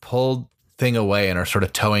of pulled Thing away and are sort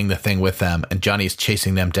of towing the Thing with them, and Johnny's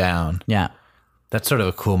chasing them down. Yeah. That's sort of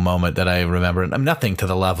a cool moment that I remember. I'm nothing to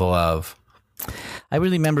the level of. I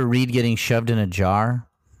really remember Reed getting shoved in a jar.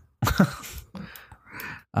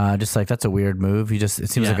 Just like, that's a weird move. It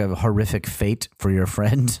seems like a horrific fate for your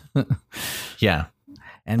friend. Yeah.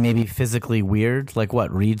 And maybe physically weird. Like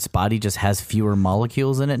what? Reed's body just has fewer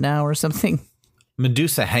molecules in it now or something?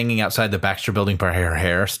 Medusa hanging outside the Baxter Building by her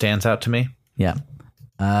hair stands out to me. Yeah.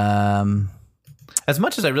 As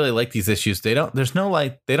much as I really like these issues, they don't feel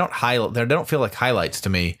like highlights to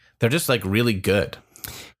me. They're just like really good.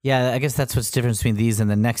 Yeah, I guess that's what's different between these and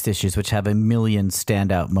the next issues, which have a million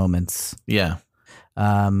standout moments. Yeah.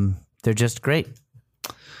 They're just great.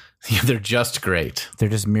 Yeah, they're just great. They're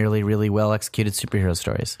just merely really well executed superhero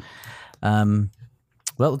stories. Well,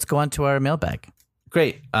 let's go on to our mailbag.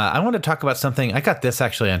 Great. I want to talk about something. I got this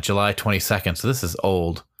actually on July 22nd, so this is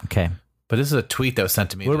old. Okay. But this is a tweet that was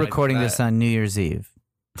sent to me. We're recording this on New Year's Eve.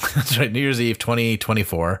 That's right. New Year's Eve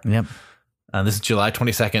 2024. Yep. This is July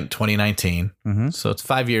 22nd, 2019. Mm-hmm. So it's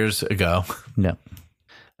 5 years ago. Yep.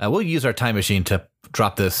 We'll use our time machine to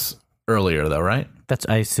drop this earlier, though, right?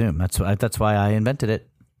 I assume. That's why I invented it.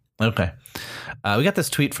 Okay. We got this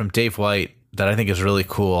tweet from Dave White that I think is really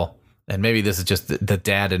cool. And maybe this is just the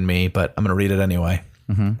dad in me, but I'm going to read it anyway.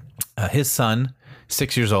 Mm-hmm. His son,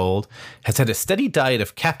 6 years old, has had a steady diet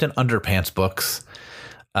of Captain Underpants books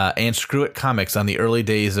and Screw It comics on the early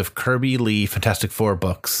days of Kirby Lee Fantastic Four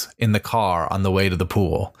books in the car on the way to the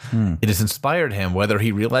pool. It has inspired him, whether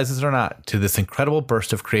he realizes it or not, to this incredible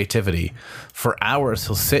burst of creativity. For hours,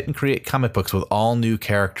 he'll sit and create comic books with all new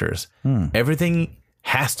characters. Everything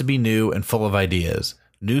has to be new and full of ideas.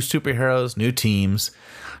 New superheroes, new teams.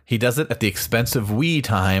 He does it at the expense of Wii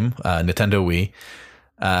time, Nintendo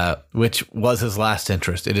Wii, which was his last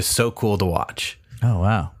interest. It is so cool to watch. Oh,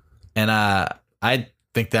 wow. And I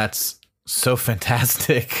think that's so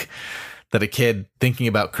fantastic that a kid thinking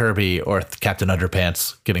about Kirby or Captain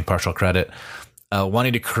Underpants, getting partial credit,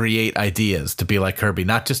 wanting to create ideas to be like Kirby,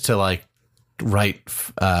 not just to like write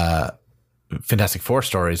Fantastic Four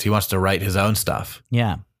stories. He wants to write his own stuff.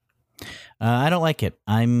 Yeah. I don't like it.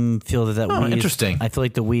 I feel that Wii interesting. I feel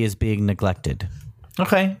like the Wii is being neglected.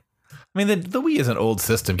 Okay. I mean, the Wii is an old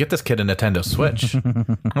system. Get this kid a Nintendo Switch.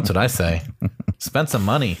 That's what I say. Spend some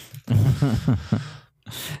money.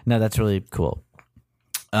 No, that's really cool.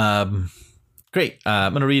 Great.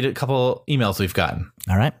 I'm going to read a couple emails we've gotten.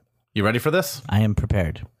 All right. You ready for this? I am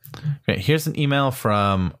prepared. Great. Here's an email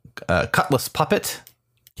from Cutlass Puppet.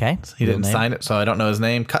 Okay. He didn't sign it, so I don't know his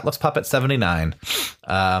name. Cutlass Puppet 79.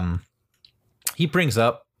 He brings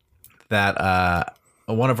up that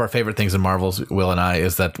one of our favorite things in Marvel's, Will and I,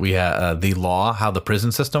 is that we have the law, how the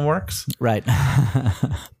prison system works. Right.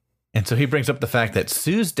 And so he brings up the fact that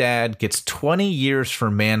Sue's dad gets 20 years for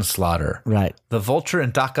manslaughter. Right. The Vulture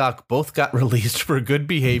and Doc Ock both got released for good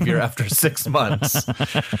behavior after 6 months.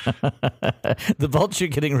 The Vulture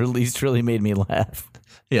getting released really made me laugh.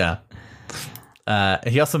 Yeah.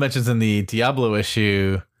 He also mentions in the Diablo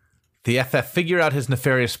issue, the FF figure out his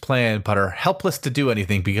nefarious plan, but are helpless to do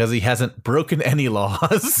anything because he hasn't broken any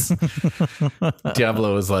laws.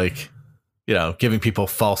 Diablo is like, giving people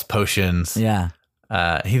false potions. Yeah.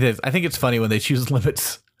 I think it's funny when they choose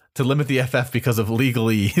limits to limit the FF because of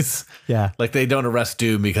legalese. Yeah. Like they don't arrest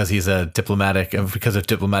Doom because he's because of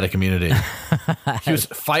diplomatic immunity. He was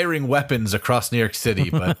firing weapons across New York City,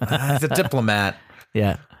 but he's a diplomat.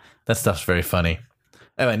 Yeah. That stuff's very funny.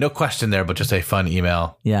 Anyway, no question there, but just a fun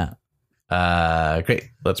email. Yeah. Great.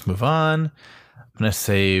 Let's move on. I'm going to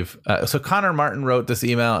save. So Connor Martin wrote this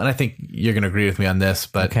email, and I think you're going to agree with me on this,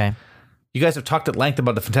 but okay. You guys have talked at length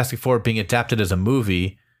about the Fantastic Four being adapted as a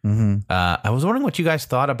movie. Mm-hmm. I was wondering what you guys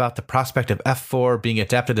thought about the prospect of F4 being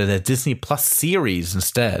adapted as a Disney Plus series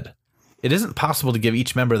instead. It isn't possible to give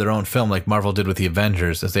each member their own film like Marvel did with the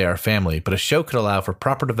Avengers, as they are a family, but a show could allow for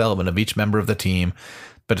proper development of each member of the team,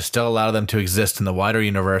 but to still allow them to exist in the wider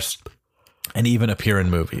universe and even appear in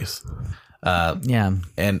movies. Yeah.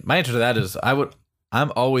 And my answer to that is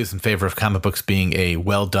I'm always in favor of comic books being a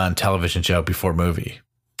well-done television show before movie.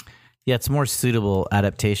 Yeah, it's more suitable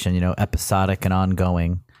adaptation, episodic and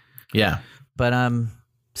ongoing. Yeah. But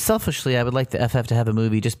selfishly, I would like the FF to have a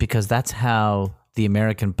movie just because that's how the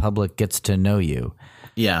American public gets to know you.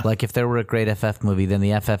 Yeah. Like if there were a great FF movie, then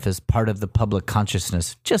the FF is part of the public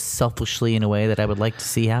consciousness, just selfishly in a way that I would like to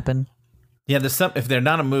see happen. Yeah, if they're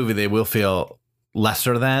not a movie, they will feel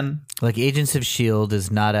lesser than. Like Agents of S.H.I.E.L.D. is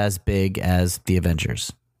not as big as the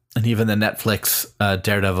Avengers. And even the Netflix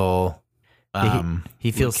Daredevil...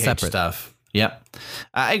 he feels Luke Cage separate stuff. Yep.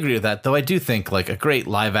 I agree with that, though. I do think like a great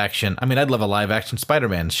live action. I mean, I'd love a live action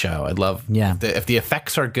Spider-Man show. I'd love. Yeah. If the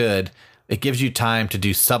effects are good, it gives you time to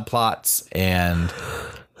do subplots and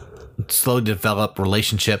slowly develop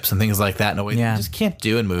relationships and things like that in a way that you just can't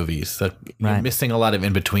do in movies. So you're missing a lot of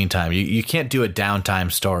in between time. You can't do a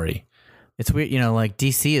downtime story. It's weird, like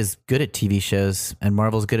DC is good at TV shows and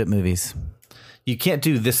Marvel's good at movies. You can't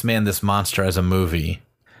do This Man, This Monster as a movie.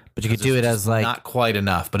 But you could do it as like not quite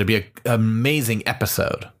enough, but it'd be an amazing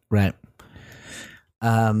episode. Right.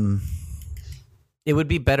 It would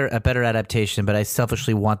be a better adaptation, but I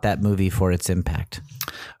selfishly want that movie for its impact.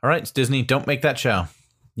 All right, it's Disney, don't make that show.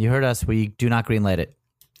 You heard us. We do not greenlight it.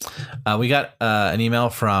 We got an email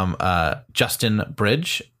from Justin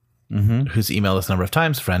Bridge, who's emailed us a number of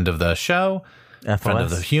times, friend of the show, friend of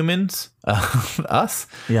the humans, us.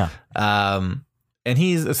 Yeah. And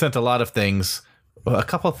he's sent a lot of things. A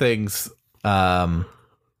couple of things. I'm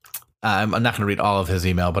not going to read all of his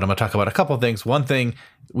email, but I'm going to talk about a couple of things. One thing,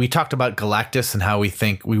 we talked about Galactus and how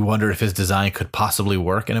we wonder if his design could possibly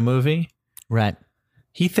work in a movie. Right.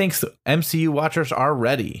 He thinks MCU watchers are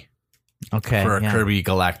ready for a Kirby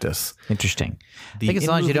Galactus. Interesting. I think as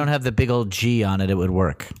long as you don't have the big old G on it, it would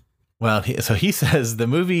work. Well, so he says the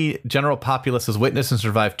movie general populace has witnessed and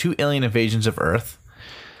survived 2 alien invasions of Earth.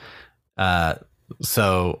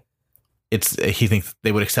 So... he thinks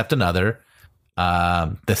they would accept another.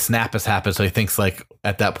 The snap has happened, so he thinks like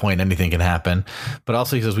at that point anything can happen. But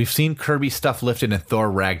also he says we've seen Kirby stuff lifted in Thor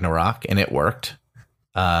Ragnarok, and it worked.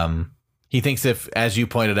 He thinks as you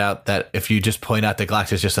pointed out, that if you just point out that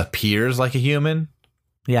Galactus just appears like a human,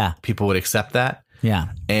 people would accept that.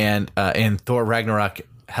 Yeah. And in Thor Ragnarok,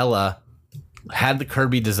 Hela had the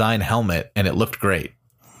Kirby design helmet, and it looked great.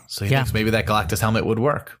 So he thinks maybe that Galactus helmet would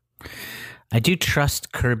work. I do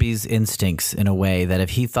trust Kirby's instincts in a way that if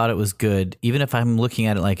he thought it was good, even if I'm looking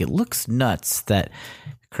at it like it looks nuts, that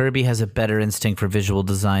Kirby has a better instinct for visual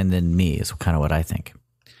design than me is kind of what I think.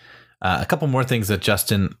 A couple more things that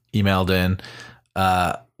Justin emailed in.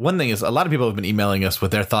 One thing is a lot of people have been emailing us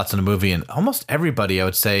with their thoughts on the movie, and almost everybody, I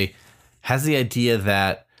would say, has the idea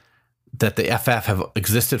that the FF have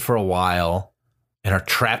existed for a while and are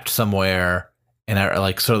trapped somewhere and are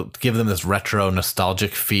like, sort of give them this retro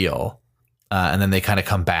nostalgic feel. And then they kind of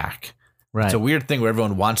come back. Right. It's a weird thing where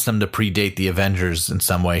everyone wants them to predate the Avengers in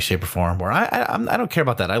some way, shape, or form. Where I don't care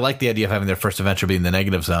about that. I like the idea of having their first adventure be in the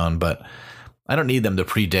negative zone, but I don't need them to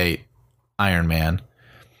predate Iron Man.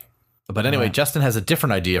 But anyway, Right. Justin has a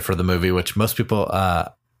different idea for the movie, which most people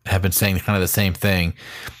have been saying kind of the same thing.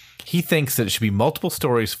 He thinks that it should be multiple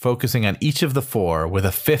stories focusing on each of the four, with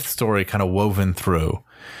a fifth story kind of woven through.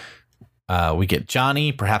 We get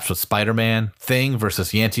Johnny, perhaps with Spider-Man, Thing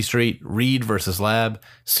versus Yancey Street, Reed versus Lab,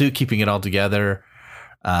 Sue keeping it all together,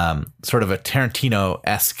 sort of a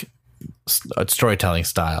Tarantino-esque storytelling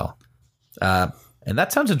style. And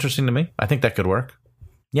that sounds interesting to me. I think that could work.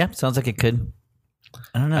 Yeah, sounds like it could.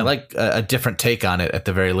 I don't know. I like a different take on it at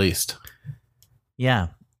the very least. Yeah.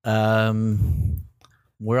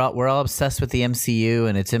 We're all obsessed with the MCU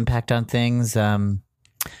and its impact on things.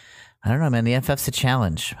 I don't know, man. The FF's a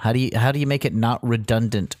challenge. How do you make it not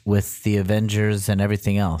redundant with the Avengers and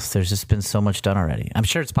everything else? There's just been so much done already. I'm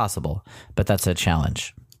sure it's possible, but that's a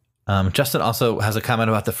challenge. Justin also has a comment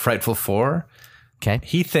about the Frightful Four. Okay.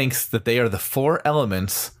 He thinks that they are the four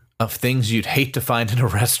elements of things you'd hate to find in a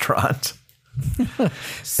restaurant.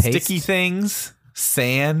 Sticky things,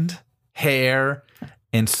 sand, hair,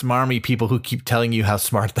 and smarmy people who keep telling you how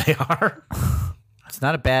smart they are. It's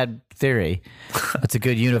not a bad theory. It's a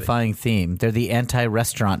good unifying theme. They're the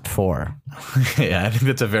anti-restaurant four. Yeah, I think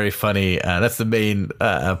that's a very funny, that's the main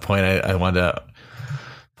point I wanted to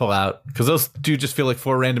pull out. Because those do just feel like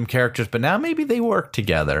four random characters, but now maybe they work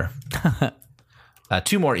together.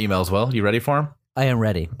 Two more emails, Will. You ready for them? I am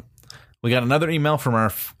ready. We got another email from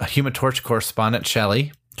our Human Torch correspondent,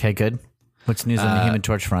 Shelley. Okay, good. What's news on the Human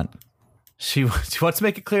Torch front? She wants to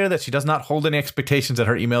make it clear that she does not hold any expectations that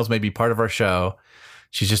her emails may be part of our show.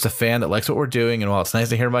 She's just a fan that likes what we're doing, and while it's nice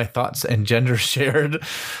to hear my thoughts and gender shared,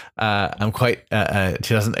 I'm quite.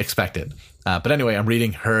 She doesn't expect it. But anyway, I'm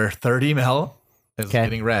reading her third email. It's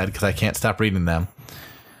getting read because I can't stop reading them.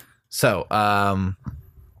 So,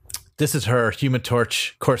 this is her Human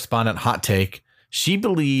Torch correspondent hot take. She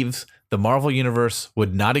believes the Marvel Universe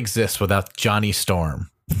would not exist without Johnny Storm.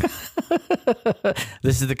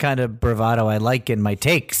 This is the kind of bravado I like in my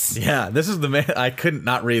takes. Yeah, this is the man. I couldn't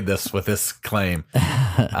not read this with this claim.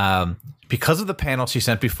 Because of the panel she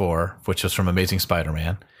sent before, which was from Amazing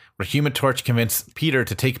Spider-Man, where Human Torch convinced Peter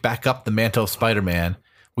to take back up the mantle of Spider-Man,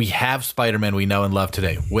 we have Spider-Man we know and love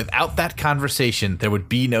today. Without that conversation, there would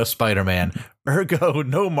be no Spider-Man. Ergo,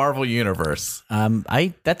 no Marvel Universe.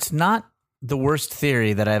 That's not the worst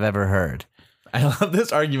theory that I've ever heard. I love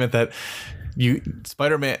this argument that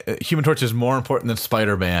Spider-Man, Human Torch is more important than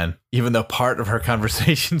Spider-Man, even though part of her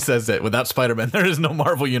conversation says that without Spider-Man, there is no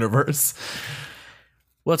Marvel Universe.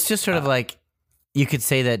 Well, it's just sort of like you could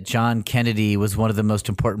say that John Kennedy was one of the most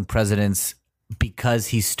important presidents because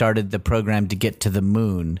he started the program to get to the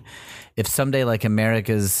moon. If someday like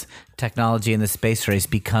America's technology in the space race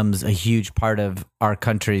becomes a huge part of our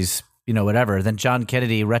country's, whatever, then John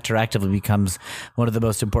Kennedy retroactively becomes one of the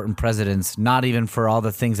most important presidents, not even for all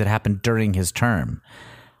the things that happened during his term.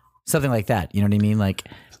 Something like that. You know what I mean? Like,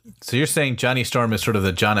 so you're saying Johnny Storm is sort of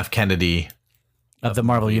the John F. Kennedy of the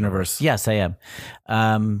Marvel Universe. Yes, I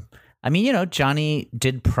am. Johnny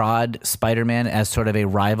did prod Spider-Man as sort of a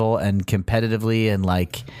rival and competitively and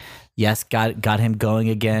got him going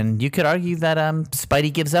again. You could argue that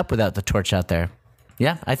Spidey gives up without the torch out there.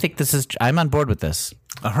 Yeah, I think I'm on board with this.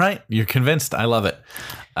 All right. You're convinced. I love it.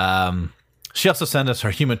 She also sent us her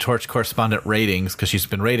Human Torch correspondent ratings because she's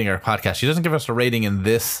been rating our podcast. She doesn't give us a rating in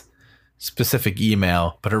this specific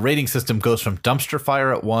email, but her rating system goes from dumpster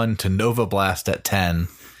fire at 1 to Nova Blast at 10.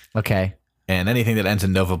 Okay. And anything that ends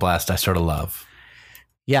in Nova Blast, I sort of love.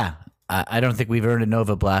 Yeah. I don't think we've earned a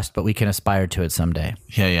Nova Blast, but we can aspire to it someday.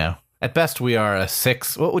 Yeah. At best, we are a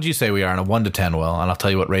 6. What would you say we are on a 1 to 10, Will? And I'll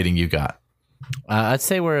tell you what rating you got. I'd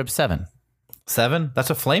say we're a 7. 7? That's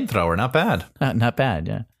a flamethrower. Not bad. Not bad,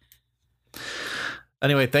 yeah.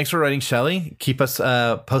 Anyway, thanks for writing, Shelley. Keep us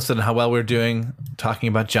posted on how well we're doing talking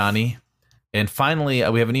about Johnny. And finally,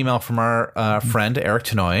 we have an email from our friend, Eric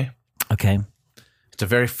Tenoy. Okay. It's a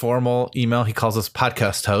very formal email. He calls us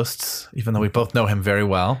podcast hosts, even though we both know him very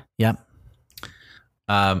well. Yep.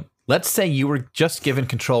 Let's say you were just given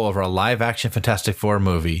control over a live-action Fantastic Four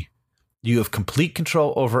movie. You have complete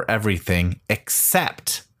control over everything,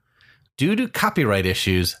 except due to copyright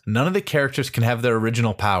issues, none of the characters can have their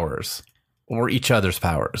original powers or each other's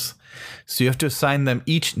powers. So you have to assign them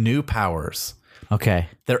each new powers. Okay.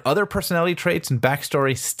 Their other personality traits and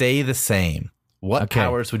backstory stay the same. What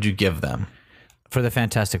powers would you give them? For the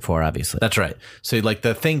Fantastic Four, obviously. That's right. So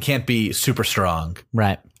the Thing can't be super strong.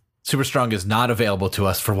 Right. Super Strong is not available to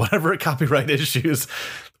us for whatever copyright issues.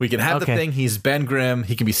 We can have the thing. He's Ben Grimm.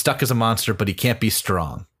 He can be stuck as a monster, but he can't be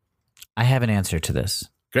strong. I have an answer to this.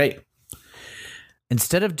 Great.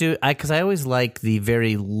 Instead of because I always like the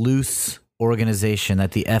very loose organization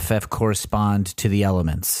that the FF correspond to the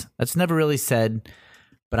elements. That's never really said,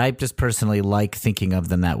 but I just personally like thinking of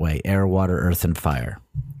them that way: air, water, earth, and fire.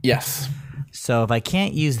 Yes. So if I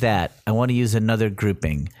can't use that, I want to use another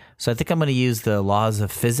grouping. So I think I'm going to use the laws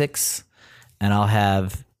of physics, and I'll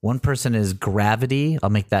have one person is gravity. I'll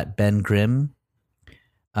make that Ben Grimm.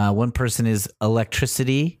 One person is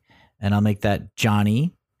electricity, and I'll make that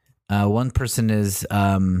Johnny. One person is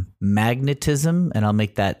magnetism, and I'll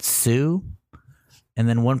make that Sue. And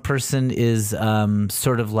then one person is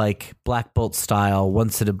sort of like Black Bolt style,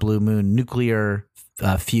 Once at a Blue Moon, nuclear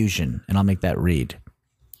fusion, and I'll make that Reed.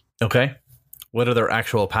 Okay. What are their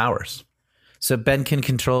actual powers? So Ben can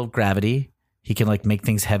control gravity. He can like make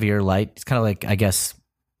things heavy or light. It's kind of like, I guess,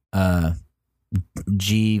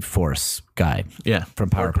 G-Force guy. Yeah. From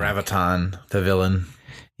Power. Or Graviton, the villain.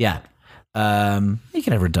 Yeah. You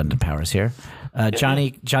can have redundant powers here.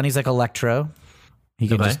 Johnny's like Electro. He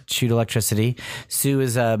can just shoot electricity. Sue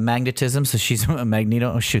is magnetism, so she's a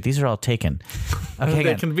Magneto. Oh shoot, these are all taken. Okay,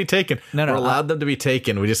 they can be taken. No, we're allowed them to be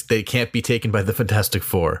taken. They can't be taken by the Fantastic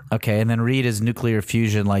Four. Okay, and then Reed is nuclear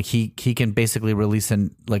fusion. Like he can basically release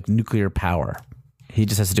nuclear power. He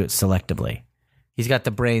just has to do it selectively. He's got the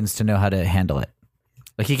brains to know how to handle it.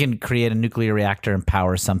 Like he can create a nuclear reactor and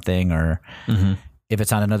power something, or if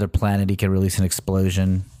it's on another planet, he can release an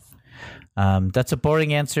explosion. That's a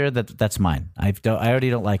boring answer. That's mine. I already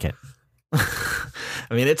don't like it.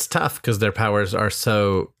 I mean, it's tough because their powers are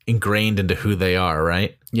so ingrained into who they are,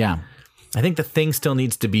 right? Yeah. I think the Thing still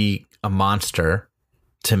needs to be a monster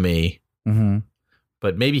to me,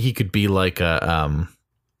 but maybe he could be like a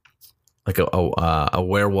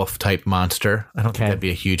werewolf type monster. I don't think that'd be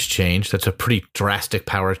a huge change. That's a pretty drastic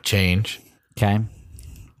power change. Okay.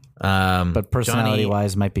 But personality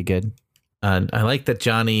wise, might be good. I like that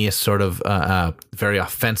Johnny is sort of very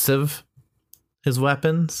offensive, his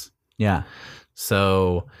weapons. Yeah.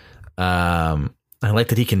 So I like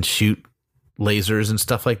that he can shoot lasers and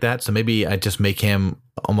stuff like that. So maybe I just make him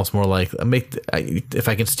almost more like if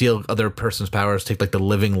I can steal other person's powers, take like the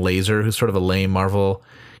living laser, who's sort of a lame Marvel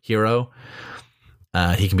hero.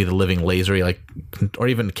 He can be the living laser, or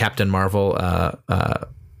even Captain Marvel,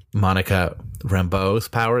 Monica Rambeau's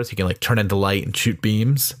powers. He can like turn into light and shoot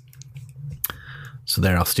beams. So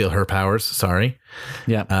there, I'll steal her powers. Sorry.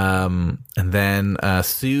 Yeah. And then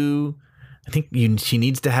Sue, I think she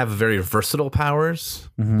needs to have very versatile powers.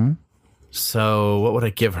 Mm-hmm. So what would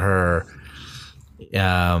I give her?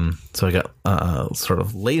 So I got sort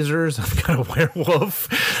of lasers. I've got a werewolf.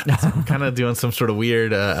 So I'm kind of doing some sort of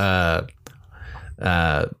weird.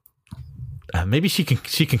 Maybe she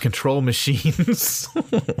can control machines.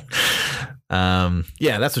 Yeah,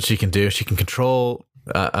 that's what she can do. She can control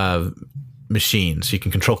machines. She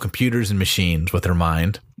can control computers and machines with her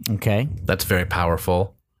mind. Okay, that's very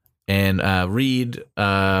powerful. And Reed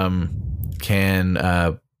can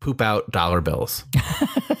poop out dollar bills.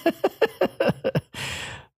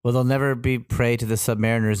 Well, they'll never be prey to the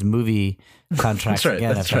Submariners movie contracts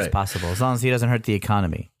again if that's possible, as long as he doesn't hurt the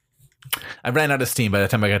economy. I ran out of steam by the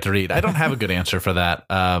time I got to Reed. I don't have a good answer for that.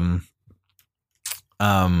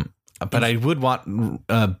 But I would want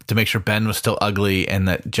to make sure Ben was still ugly and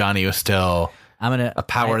that Johnny was still a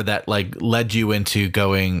power that like led you into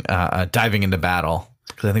going diving into battle.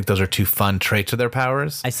 Because I think those are two fun traits of their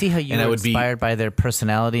powers. I see how you were inspired by their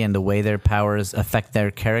personality and the way their powers affect their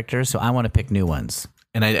characters. So I want to pick new ones.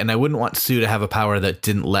 And I wouldn't want Sue to have a power that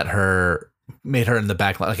didn't made her in the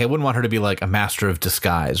back. Like I wouldn't want her to be like a master of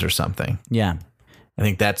disguise or something. Yeah, I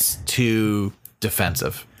think that's too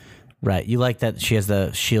defensive. Right. You like that she has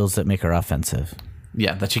the shields that make her offensive.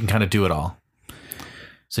 Yeah, that she can kind of do it all.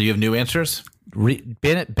 So you have new answers?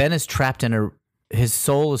 Ben is trapped his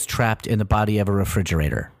soul is trapped in the body of a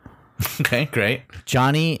refrigerator. Okay, great.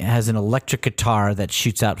 Johnny has an electric guitar that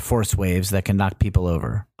shoots out force waves that can knock people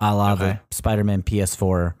over, a la the Spider-Man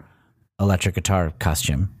PS4 electric guitar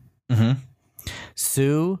costume. Mm-hmm.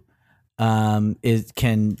 Sue is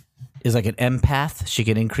like an empath. She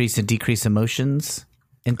can increase and decrease emotions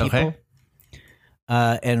in people. Okay.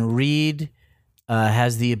 And Reed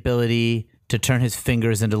has the ability to turn his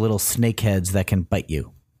fingers into little snake heads that can bite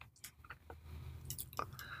you.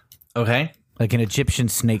 Okay. Like an Egyptian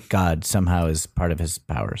snake god somehow is part of his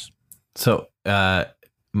powers. So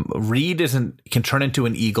Reed can turn into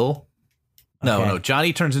an eagle. No,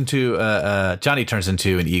 Johnny turns into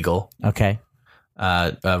an eagle. Okay.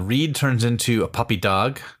 Reed turns into a puppy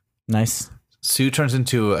dog. Nice. Sue turns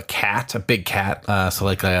into a cat, a big cat, so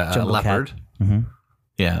like a leopard. Mm-hmm.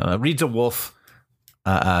 Yeah, Reed's a wolf,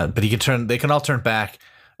 but he can turn. They can all turn back,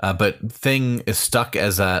 but Thing is stuck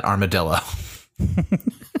as an armadillo.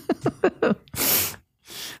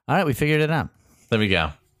 All right, we figured it out. There we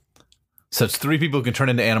go. So it's 3 people who can turn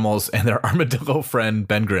into animals, and their armadillo friend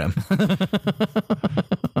Ben Grimm.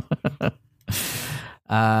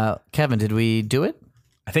 Kevin, did we do it?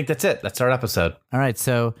 I think that's it. That's our episode. All right,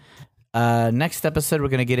 so next episode we're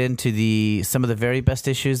going to get into some of the very best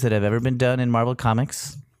issues that have ever been done in Marvel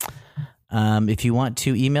Comics. If you want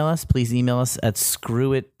to email us, please email us at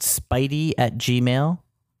screwitspidey@gmail.com.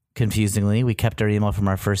 Confusingly, we kept our email from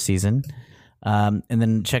our first season. And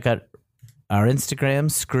then check out our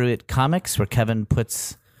Instagram, Screw It Comics, where Kevin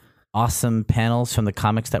puts awesome panels from the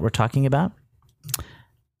comics that we're talking about.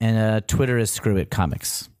 And Twitter is Screw It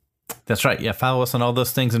Comics. That's right. Yeah, follow us on all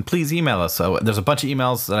those things, and please email us. So there's a bunch of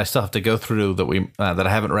emails that I still have to go through that I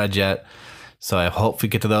haven't read yet. So I hope we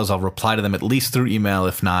get to those. I'll reply to them at least through email,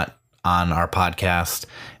 if not on our podcast.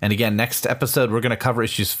 And again, next episode, we're going to cover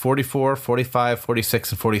issues 44, 45,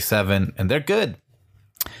 46, and 47, and they're good.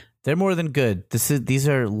 They're more than good. These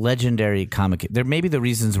are legendary comic. They're maybe the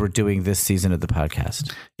reasons we're doing this season of the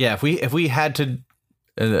podcast. Yeah, if we had to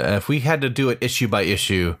do it issue by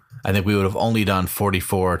issue, I think we would have only done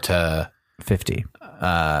 44 to 50.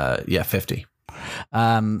 50.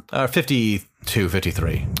 Or 52,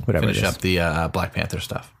 53. Whatever. Finish up the Black Panther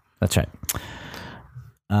stuff. That's right.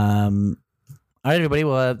 All right, everybody.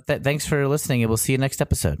 Well, thanks for listening, and we'll see you next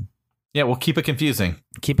episode. Yeah, we'll keep it confusing.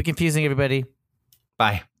 Keep it confusing, everybody.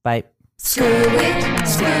 Bye. Bye. Screw it,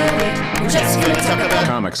 we're just gonna talk about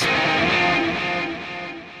Comics.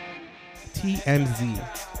 TMZ,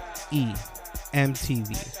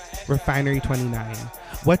 MTV, Refinery 29.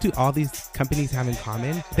 What do all these companies have in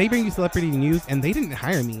common? They bring you celebrity news, and they didn't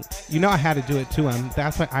hire me. You know I had to do it to them.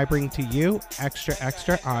 That's why I bring to you Extra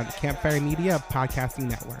Extra on Campfire Media Podcasting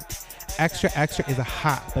Network. Extra Extra is a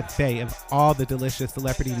hot buffet of all the delicious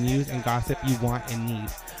celebrity news and gossip you want and need.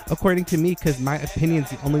 According to me, because my opinion's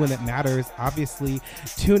the only one that matters, obviously.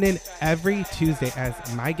 Tune in every Tuesday as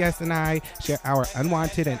my guests and I share our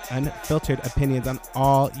unwanted and unfiltered opinions on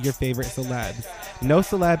all your favorite celebs. No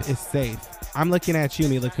celeb is safe. I'm looking at you,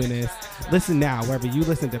 Mila Kunis. Listen now wherever you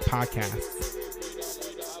listen to podcasts.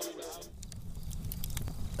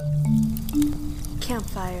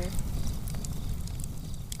 Campfire.